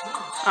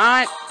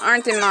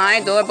 Aren't they my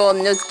adorable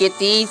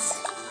Nuzgitties?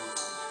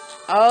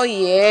 Oh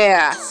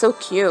yeah, so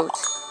cute.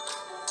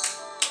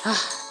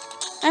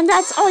 And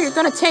that's all you're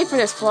gonna take for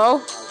this,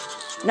 Flo.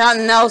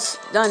 Nothing else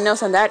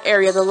in that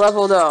area of the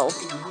level, though.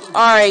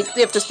 Alright,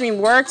 if the stream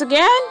works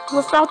again,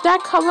 without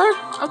that color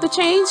of the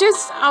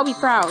changes, I'll be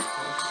proud.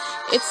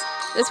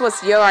 This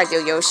was your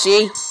idea,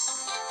 Yoshi.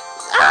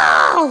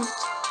 Oh!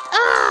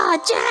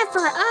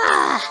 Jennifer!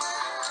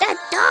 That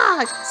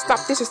dog! Stop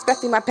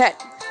disrespecting my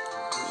pet.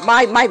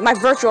 My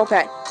virtual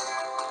pet.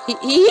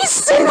 She's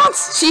sitting on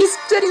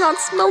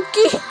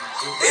Smokey.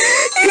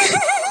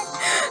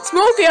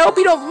 Smokey, I hope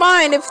you don't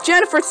mind if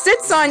Jennifer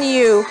sits on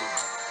you.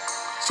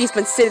 She's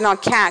been sitting on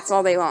cats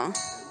all day long.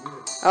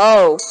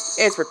 Oh,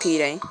 it's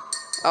repeating.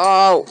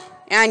 Oh,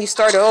 and you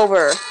started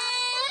over.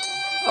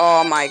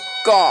 Oh my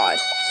god.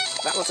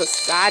 That was a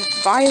sad,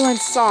 violent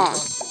song.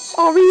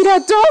 Oh,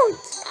 Rita, don't!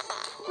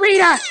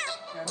 Rita!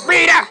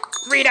 Rita!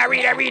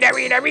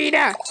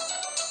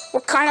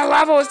 What kind of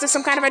level is this?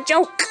 Some kind of a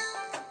joke?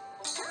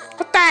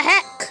 What the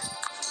heck?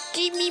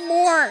 Give me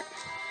more.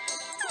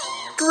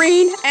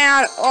 Green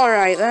and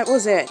alright, that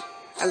was it.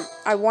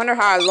 I wonder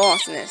how I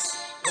lost in this.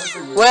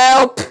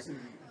 Well,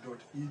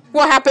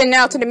 what happened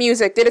now to the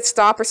music? Did it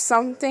stop or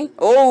something?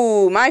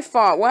 Oh, my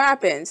fault. What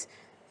happens?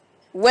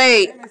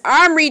 Wait,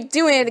 I'm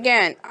redoing it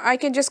again. I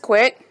can just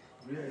quit.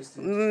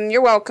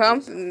 You're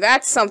welcome.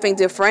 That's something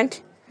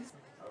different.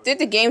 Did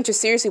the game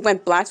just seriously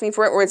went blasphemy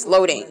for it, or it's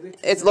loading?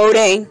 It's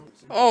loading.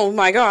 Oh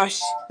my gosh.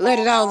 Let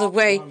it out of the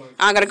way.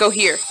 I gotta go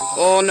here.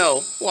 Oh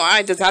no.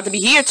 Why does it have to be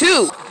here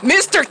too?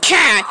 Mr.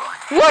 Cat!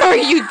 What are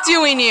you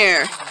doing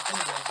here?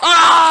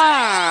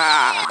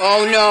 Ah!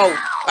 Oh no.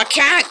 A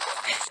cat?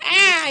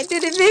 Ah, I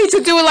didn't mean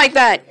to do it like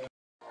that.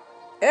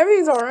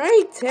 Everything's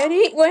alright,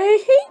 Teddy.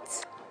 Wait.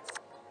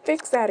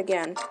 Fix that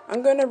again.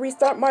 I'm gonna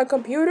restart my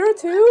computer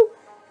too.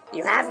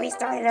 You have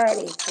restarted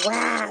already.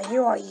 Wow,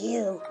 you are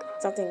you.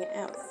 Something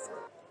else.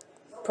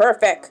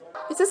 Perfect.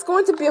 Is this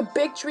going to be a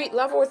big treat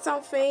level or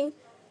something?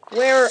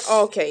 Where?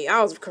 Okay,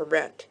 I was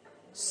correct.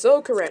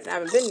 So correct. I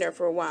haven't been there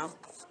for a while.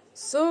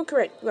 So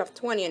correct. You have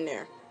 20 in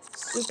there.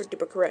 Super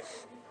duper correct.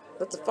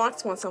 But the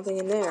fox wants something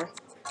in there.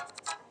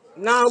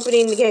 Not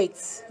opening the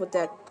gates with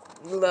that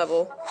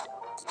level.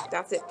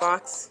 That's it,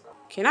 fox.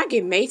 Can I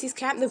get Macy's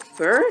catnip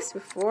first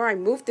before I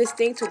move this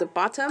thing to the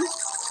bottom?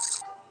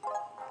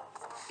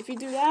 If you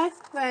do that,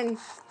 then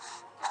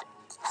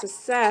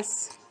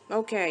success.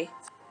 Okay.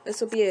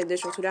 This will be an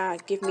additional to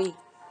that. Give me...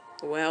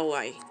 Well,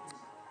 I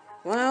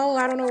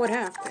don't know what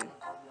happened.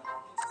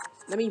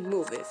 Let me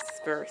move this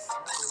first.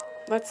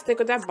 Let's stick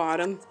with that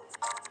bottom.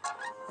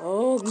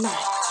 Oh my.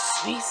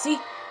 Macy,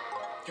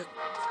 you're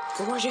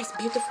gorgeous,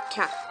 beautiful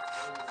cat.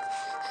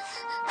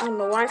 I don't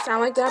know why I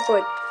sound like that,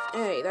 but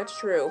hey, that's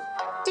true.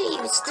 Do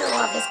you still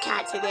love this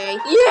cat today?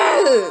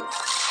 Yes!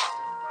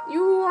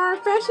 You are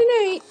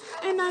affectionate,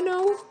 and I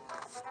know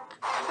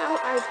how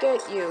I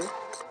get you.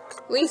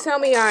 Please tell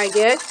me I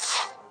get.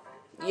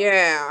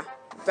 Yeah,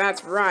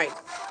 that's right.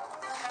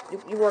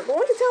 You were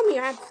going to tell me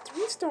I have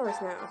 3 stars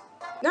now.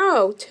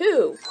 No,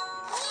 2.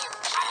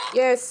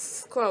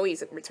 Yes,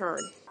 Chloe's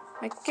returned.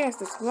 I guess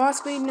that's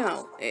possibly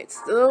no. It's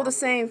still the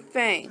same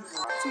thing.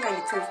 Too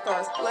many 2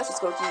 stars. Let's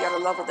just go to the other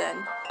level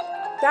then.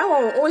 That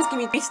one will always give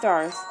me 3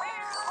 stars.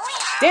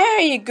 There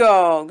you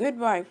go.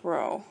 Goodbye,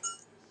 bro.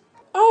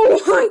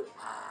 Oh my!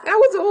 That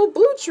was the old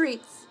blue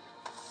treats.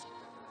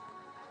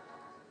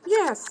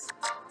 Yes,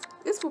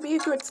 this will be a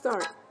good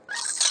start.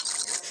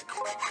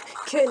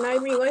 Kitten, I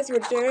realized you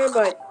were there,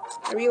 but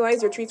I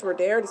realized your treats were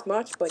there this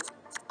much, but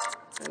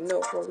I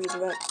know for a reason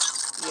that,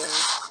 yeah,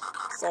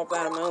 solve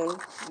that on my own.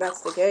 If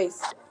that's the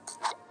case.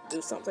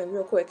 Do something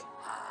real quick.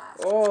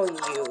 Oh,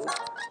 you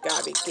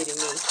gotta be kidding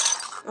me.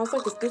 I was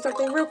like, just do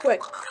something real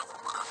quick.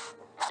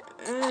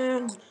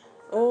 And,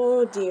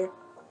 oh dear.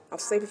 I'll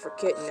save it for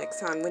Kitten next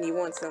time when he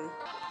wants them.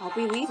 I'll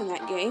be leaving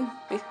that game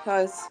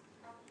because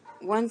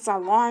once I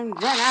run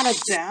out of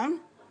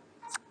them,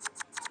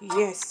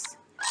 yes.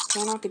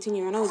 Cannot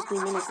continue. I know there's 3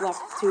 minutes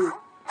left to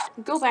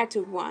go back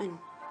to 1.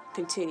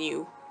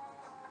 Continue.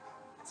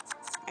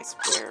 I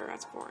swear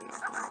that's 4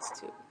 enough. That's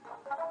 2.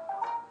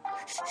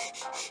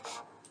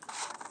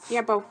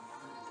 Yeah, but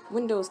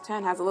Windows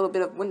 10 has a little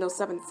bit of Windows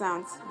 7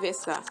 sounds.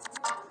 Vista.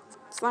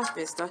 /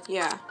 Vista,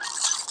 yeah.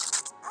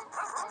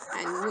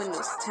 And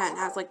Windows 10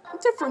 has like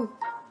different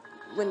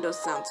Windows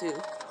sound too.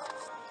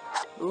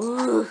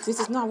 Ooh, this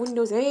is not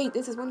Windows 8.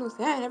 This is Windows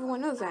 10.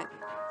 Everyone knows that.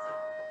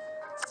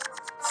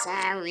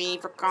 Sorry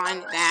for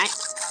calling that.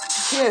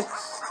 Yeah,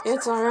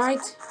 it's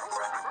alright.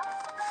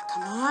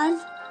 Come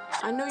on.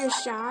 I know you're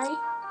shy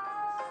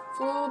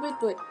for a little bit,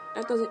 but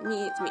that doesn't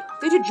mean it's me.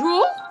 Did you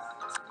drool?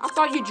 I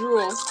thought you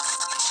drool.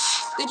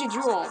 Did you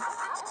drool?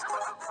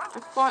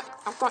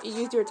 I thought you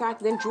used your attack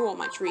then drool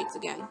my treats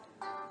again.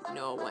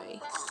 No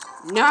way.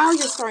 Now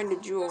you're starting to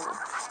drool.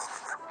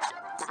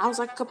 I was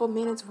like a couple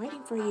minutes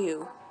waiting for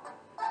you.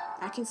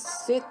 I can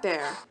sit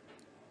there.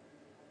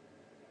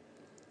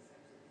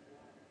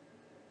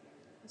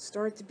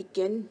 Start to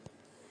begin.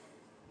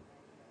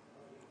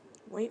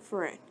 Wait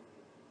for it.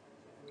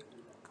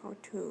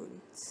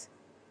 Cartoons.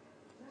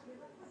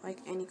 Like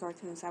any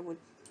cartoons I would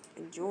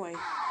enjoy.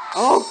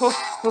 Oh!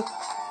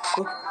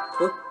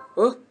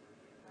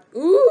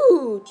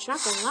 Ooh!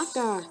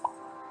 Chakalaka!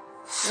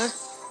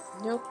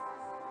 Nope.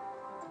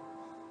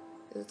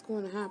 It's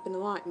going to happen a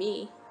lot.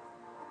 Me.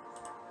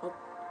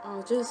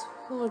 I'll just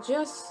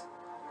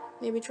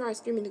maybe try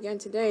streaming again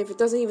today if it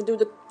doesn't even do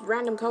the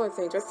random color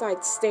thing, just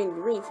like staying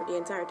green for the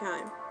entire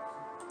time.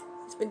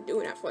 It's been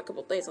doing that for like a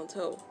couple days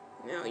until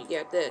now you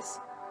get this.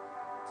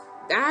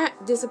 That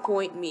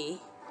disappointed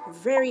me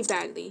very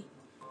badly.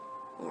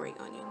 Ori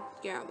onion,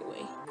 get out of the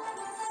way.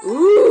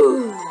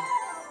 Ooh!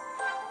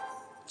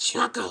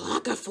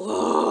 Chakalaka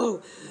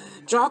flow!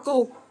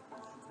 Choco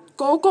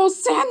Cocoa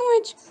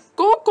sandwich!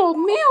 Cocoa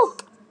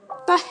milk!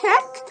 The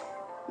heck?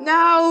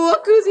 Now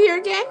look who's here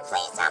again.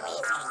 Please tell me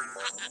it's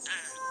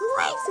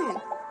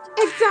Raisin!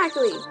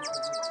 Exactly!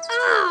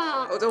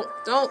 Ah! Oh,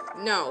 don't,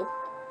 no.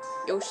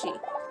 Yoshi,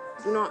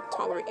 do not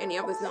tolerate any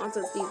of this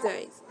nonsense these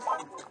days.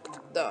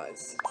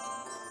 Does.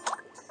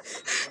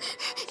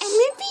 And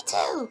Limpy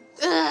too.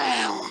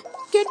 Ugh.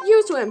 Get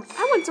used to him.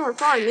 I went somewhere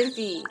far in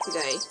Minty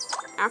today.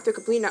 After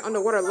completing that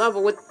underwater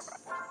level with...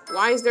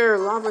 Why is there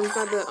lava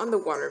inside the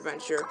underwater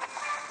adventure?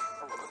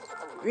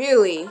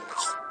 Really?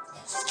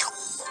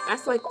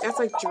 That's like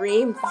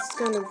dreams. It's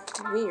kind of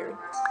weird.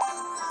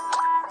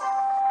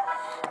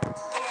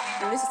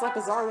 And this is like a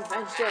bizarre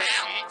adventure.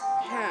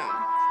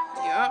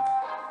 Yup.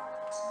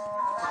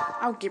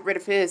 I'll get rid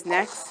of his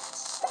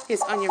next.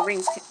 His onion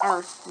rings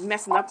are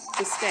messing up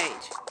the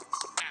stage.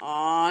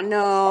 Oh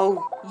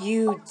no,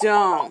 you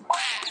don't.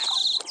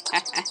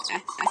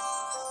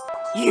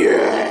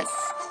 Yes!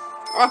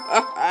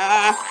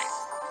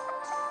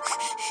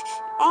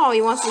 Oh,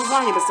 he wants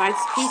lasagna besides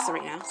pizza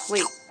right now.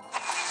 Wait.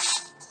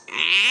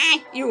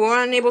 You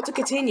were unable to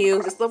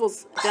continue. This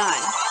level's done.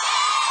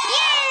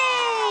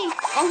 Yay!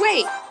 Oh,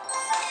 wait.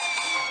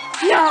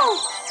 No!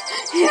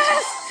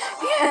 Yes!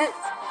 Yes!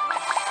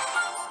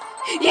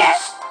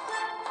 Yes!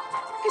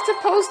 It's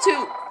supposed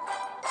to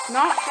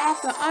knock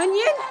off the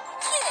onion?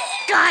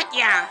 Got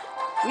ya!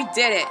 We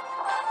did it.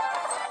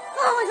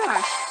 Oh my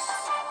gosh.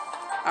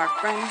 Our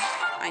friend,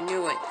 I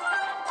knew it.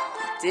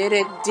 Did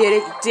it, did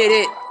it, did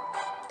it.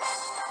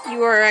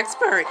 You are an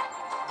expert.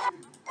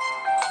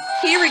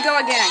 Here we go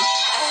again.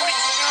 Oh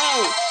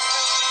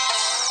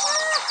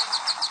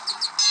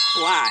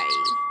no! Why?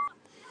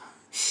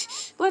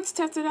 Let's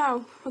test it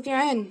out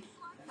again.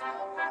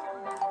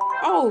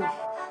 Oh,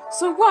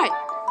 so what?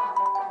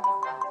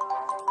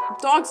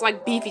 Dogs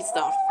like beefy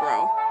stuff,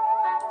 bro.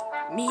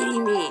 Meaty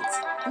meat.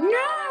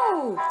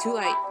 No! Too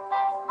late.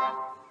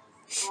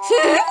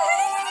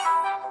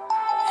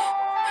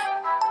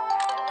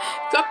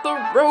 Cut the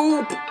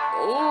rope!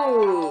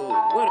 Oh,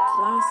 what a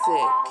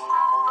classic.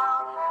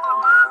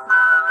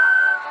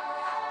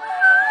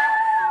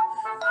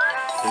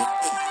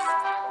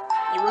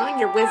 You ruined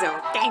your whistle.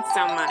 Thanks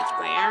so much,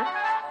 Blair.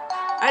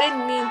 I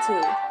didn't mean to.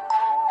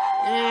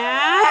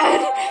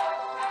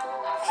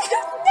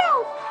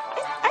 No!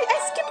 I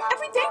skipped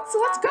everything, so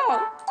let's go.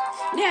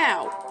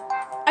 Now.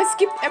 I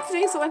skipped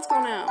everything, so let's go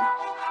now.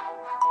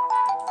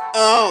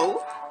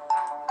 Oh.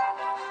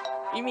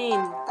 You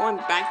mean going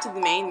back to the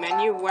main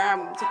menu where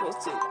I'm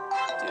supposed to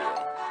do it?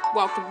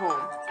 Welcome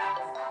home.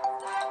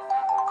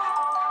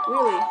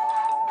 Really?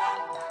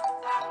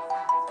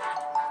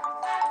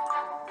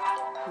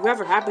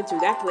 Whatever happened to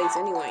that place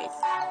anyways?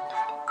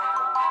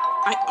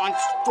 I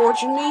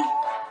unfortunately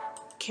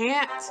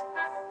can't.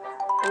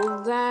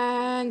 Well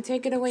then,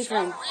 take it away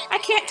from him. I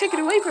can't take it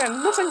away from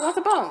him. Looks like he left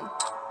a bone.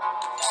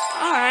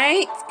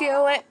 Alright,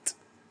 Skillet.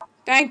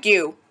 Thank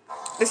you.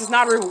 This is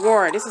not a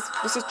reward. This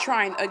is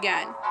trying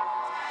again.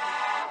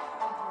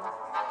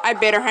 I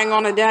better hang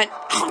on to that.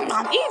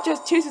 He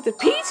just chooses the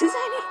pieces, ain't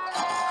he?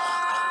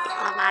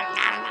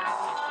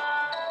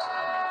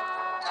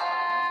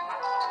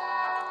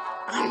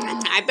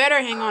 I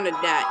better hang on to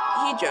that.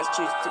 He just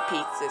chooses the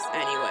pieces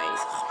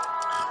anyways.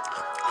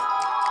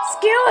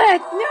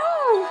 Skillet,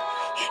 no!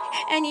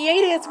 And he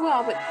ate it as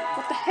well, but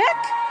what the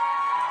heck?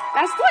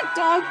 That's like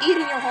dog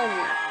eating your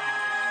homework.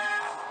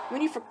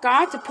 When you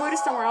forgot to put it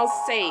somewhere else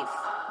safe.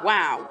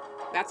 Wow.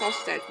 That's all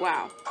she said.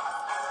 Wow.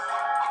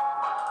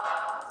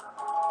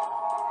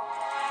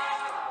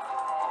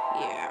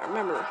 Yeah,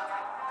 remember.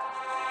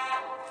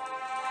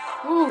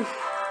 Whew.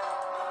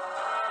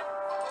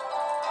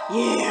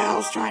 Yeah, I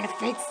was trying to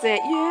fix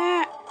it.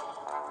 Yeah.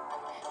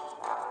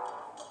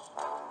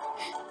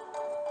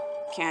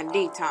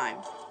 Candy time.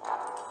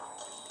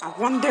 I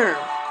wonder.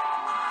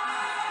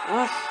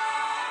 Ugh.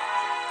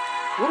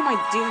 What am I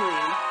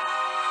doing?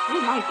 What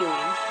am I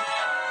doing?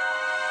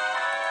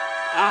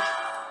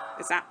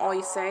 Is that all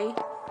you say?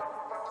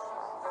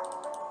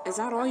 Is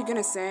that all you're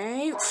gonna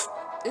say?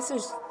 This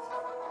is...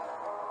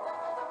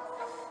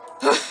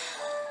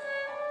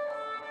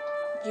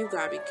 You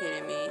gotta be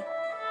kidding me.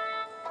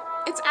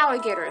 It's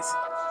alligators.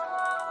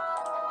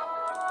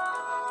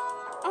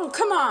 Oh,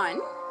 come on.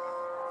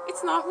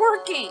 It's not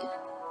working.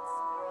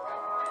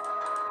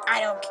 I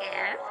don't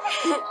care.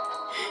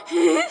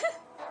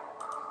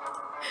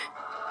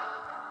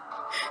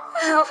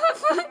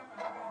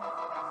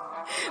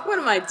 What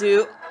am I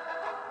do?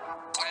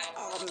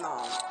 Oh no.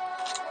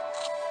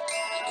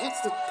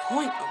 What's the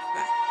point of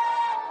that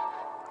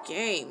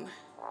game?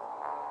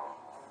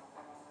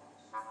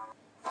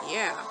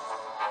 Yeah.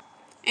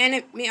 And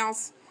it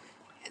meows.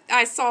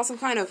 I saw some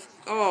kind of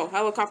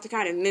helicopter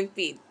kind of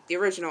Minty, the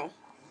original.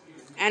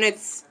 And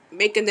it's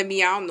making the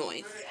meow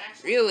noise.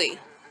 Really?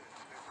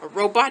 A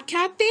robot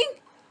cat thing?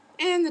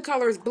 And the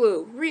color is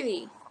blue.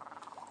 Really?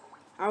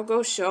 I'll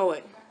go show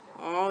it.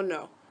 Oh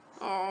no.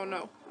 Oh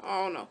no.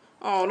 Oh no.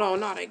 Oh no,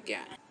 not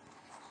again.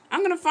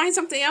 I'm gonna find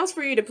something else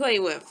for you to play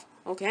with,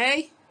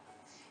 okay?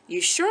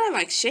 You sure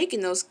like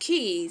shaking those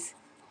keys.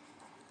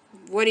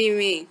 What do you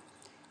mean?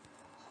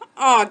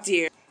 Oh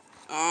dear.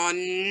 Oh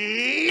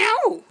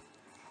no!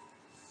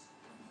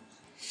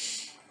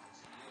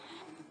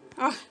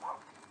 Oh.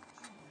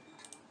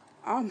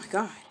 Oh my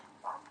god.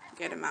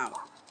 Get him out.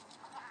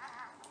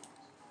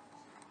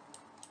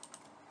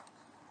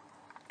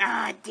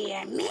 Ah,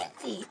 dear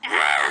Minty.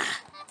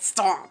 Ah!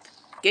 Stop.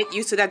 Get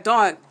used to that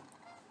dog.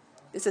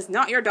 This is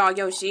not your dog,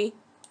 Yoshi.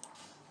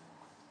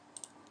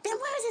 Then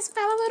where's this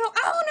fellow little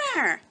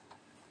owner?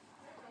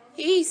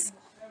 He's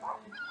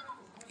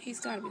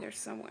gotta be there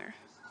somewhere.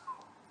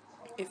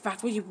 If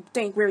that's what you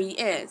think where he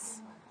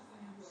is.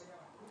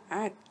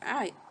 I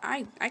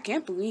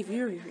can't believe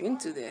you're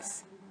into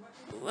this.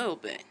 A little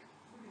bit.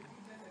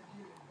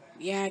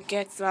 Yeah, it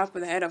gets up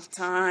ahead of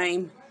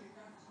time.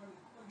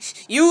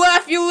 You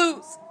laugh, you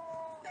lose.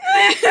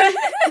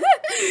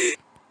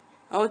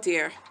 Oh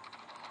dear.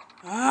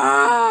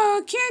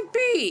 Ah, can't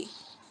be.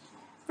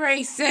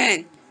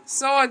 Grayson,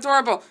 so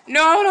adorable.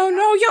 No, no,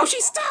 no, Yoshi,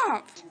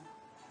 stop.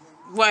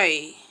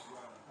 Wait.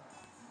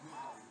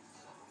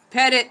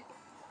 Pet it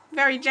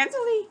very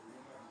gently.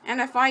 And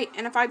if I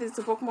did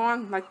the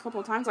Pokemon like a couple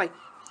of times, like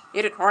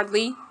hit it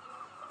hardly,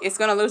 it's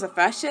gonna lose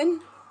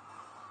affection.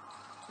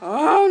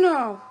 Oh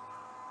no.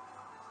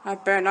 I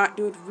better not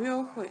do it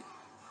real quick.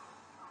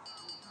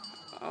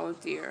 Oh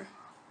dear.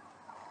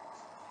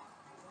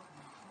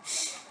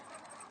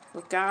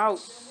 Look out.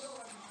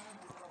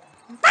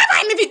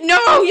 Bye-bye, Miffy!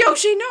 No,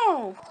 Yoshi,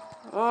 no!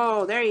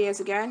 Oh, there he is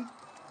again.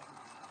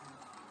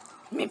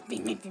 Miffy,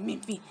 Miffy,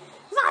 Miffy.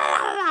 La, la,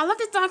 la, la. I love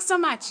this dog so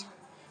much.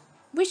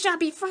 We shall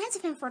be friends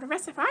with him for the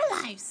rest of our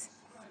lives.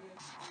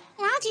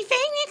 What do you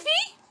think,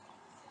 Miffy?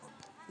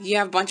 You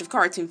have a bunch of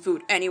cartoon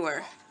food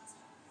anywhere.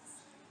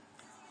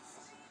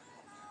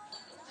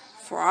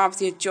 For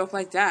obviously a joke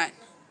like that.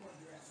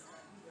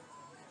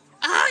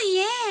 Oh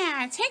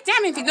yeah, take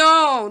that, Miffy.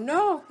 No,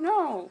 no,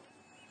 no.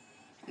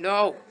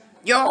 No.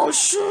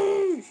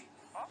 Yoshi!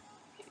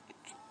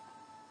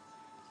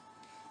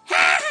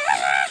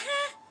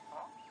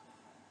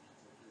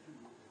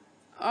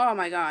 Oh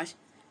my gosh.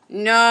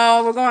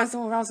 No, we're going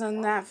somewhere else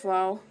on that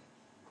flow.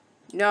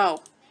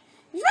 No.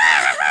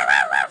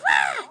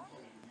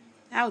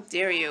 How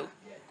dare you?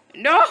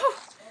 No!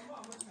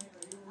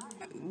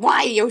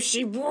 Why,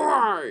 Yoshi?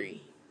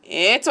 Why?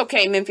 It's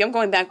okay, Miffy. I'm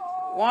going back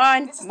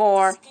one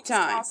more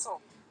time.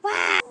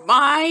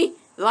 My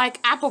like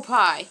apple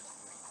pie.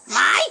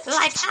 My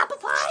like apple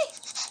pie?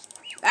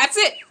 That's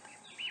it.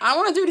 I don't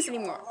want to do this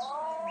anymore.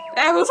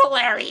 That was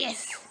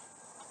hilarious.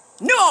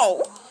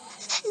 No!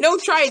 No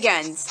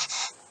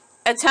try-agains.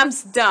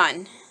 Attempts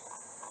done.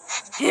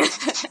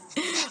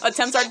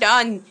 Attempts are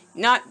done.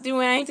 Not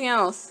doing anything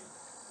else.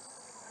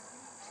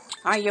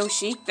 Hi,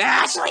 Yoshi.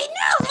 Actually,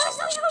 no! There's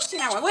no Yoshi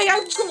now. Wait,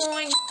 I'm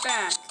going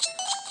back.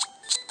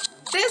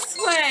 This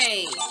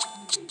way.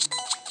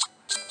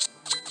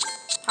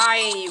 Hi,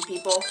 you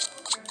people.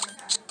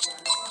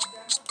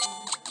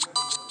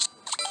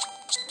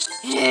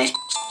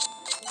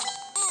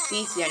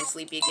 He's getting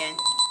sleepy again.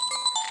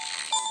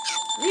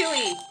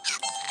 Really?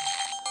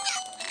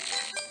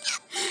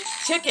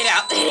 Check it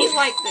out. He's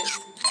like this.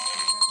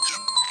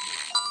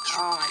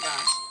 Oh my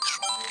gosh.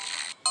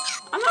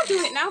 I'm not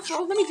doing it now,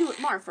 so let me do it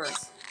more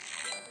first.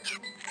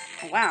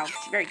 Oh wow,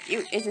 she's very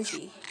cute, isn't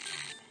she?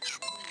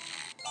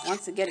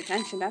 Wants to get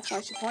attention, that's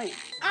why she's playing.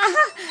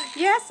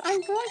 Yes,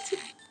 I'm going to.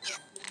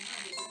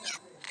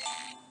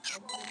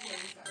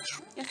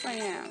 Yes, I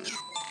am.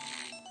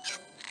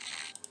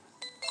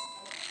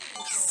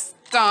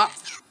 Stop.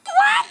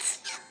 What?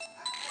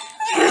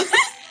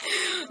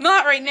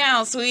 Not right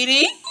now,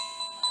 sweetie.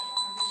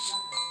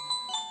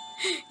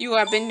 You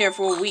have been there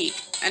for a week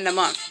and a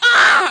month.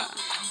 Ah!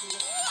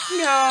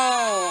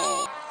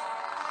 No.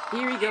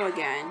 Here we go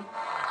again.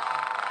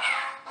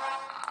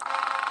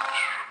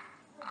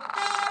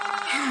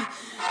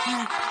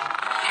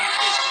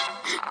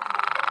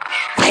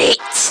 Wait!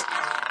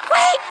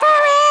 Wait for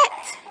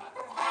it!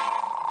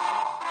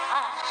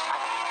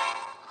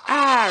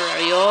 Ah,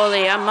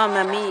 ravioli,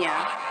 mamma mia.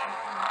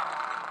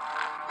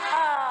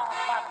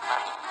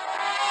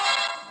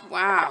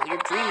 Wow, your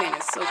dream man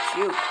is so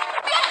cute.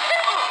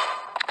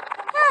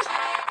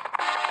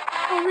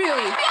 Oh,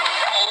 really?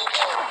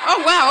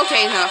 Oh, wow,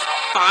 okay, enough.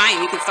 Fine,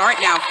 we can start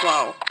now,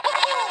 Flo.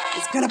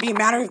 It's gonna be a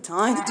matter of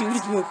time to do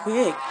this real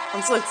quick.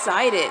 I'm so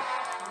excited.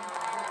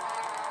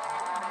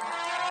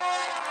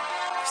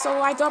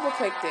 So I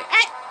double-clicked it.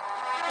 Hey!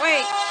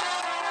 Wait.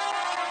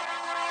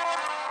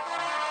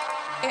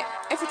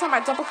 Every time I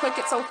double-click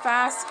it so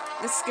fast,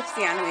 this skips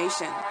the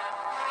animation.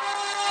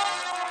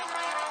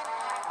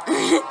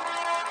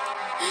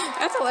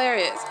 That's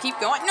hilarious. Keep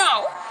going.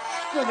 No!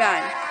 We're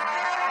done.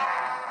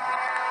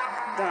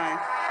 Done.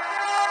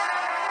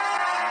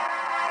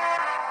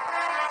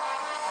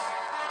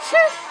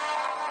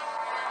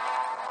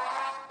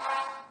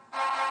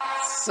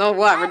 So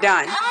what? We're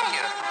done.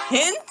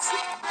 Hint?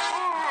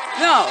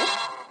 No.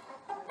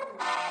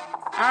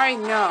 I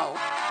know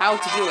how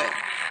to do it.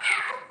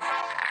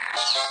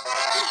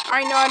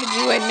 I know how to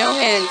do it. No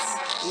hints.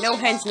 No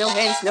hints, no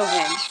hints, no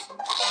hints.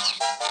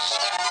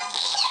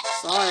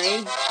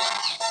 Sorry.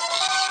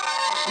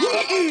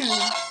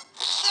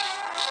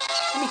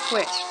 Let me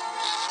quit.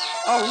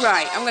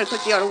 Alright, I'm gonna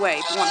quit the other way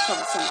if you want to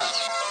cover so much.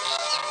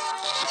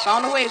 I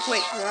found a way to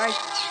quit, alright?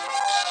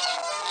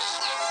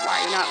 Why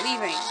are you not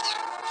leaving?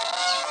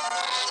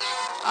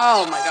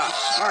 Oh my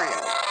gosh, Mario.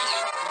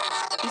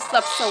 You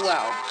slept so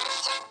well.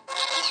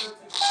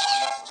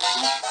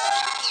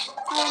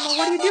 no.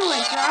 What are you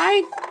doing,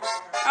 right?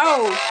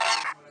 Oh,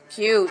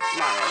 cute,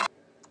 Mario.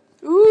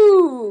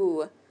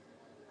 Ooh.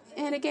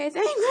 And it gets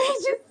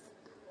angry.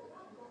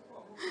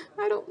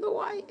 I don't know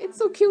why. It's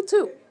so cute,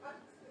 too.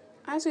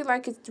 I actually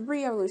like its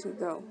 3 evolutions,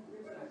 though.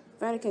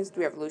 Vatican's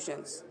 3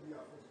 evolutions.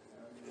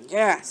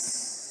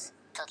 Yes.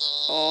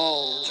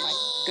 Oh, my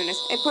goodness.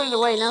 It put it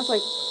away. Now it's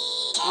like,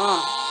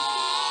 oh.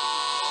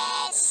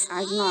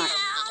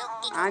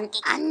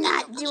 I'm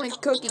not doing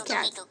Cookie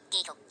Cat.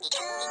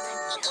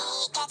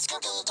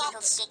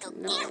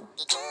 No.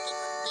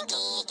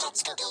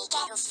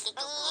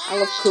 I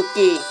love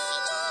cookies.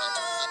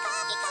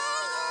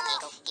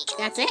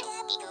 That's it?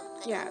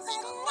 Yes.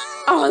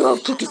 Oh, I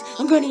love cookies.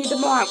 I'm gonna eat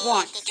them all at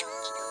once.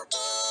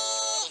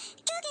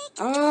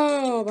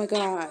 Oh my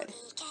god.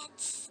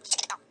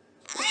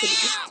 What could it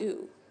just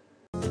do?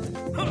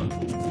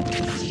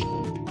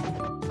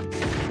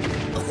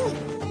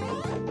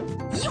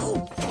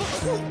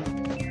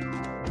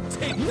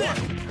 Take that!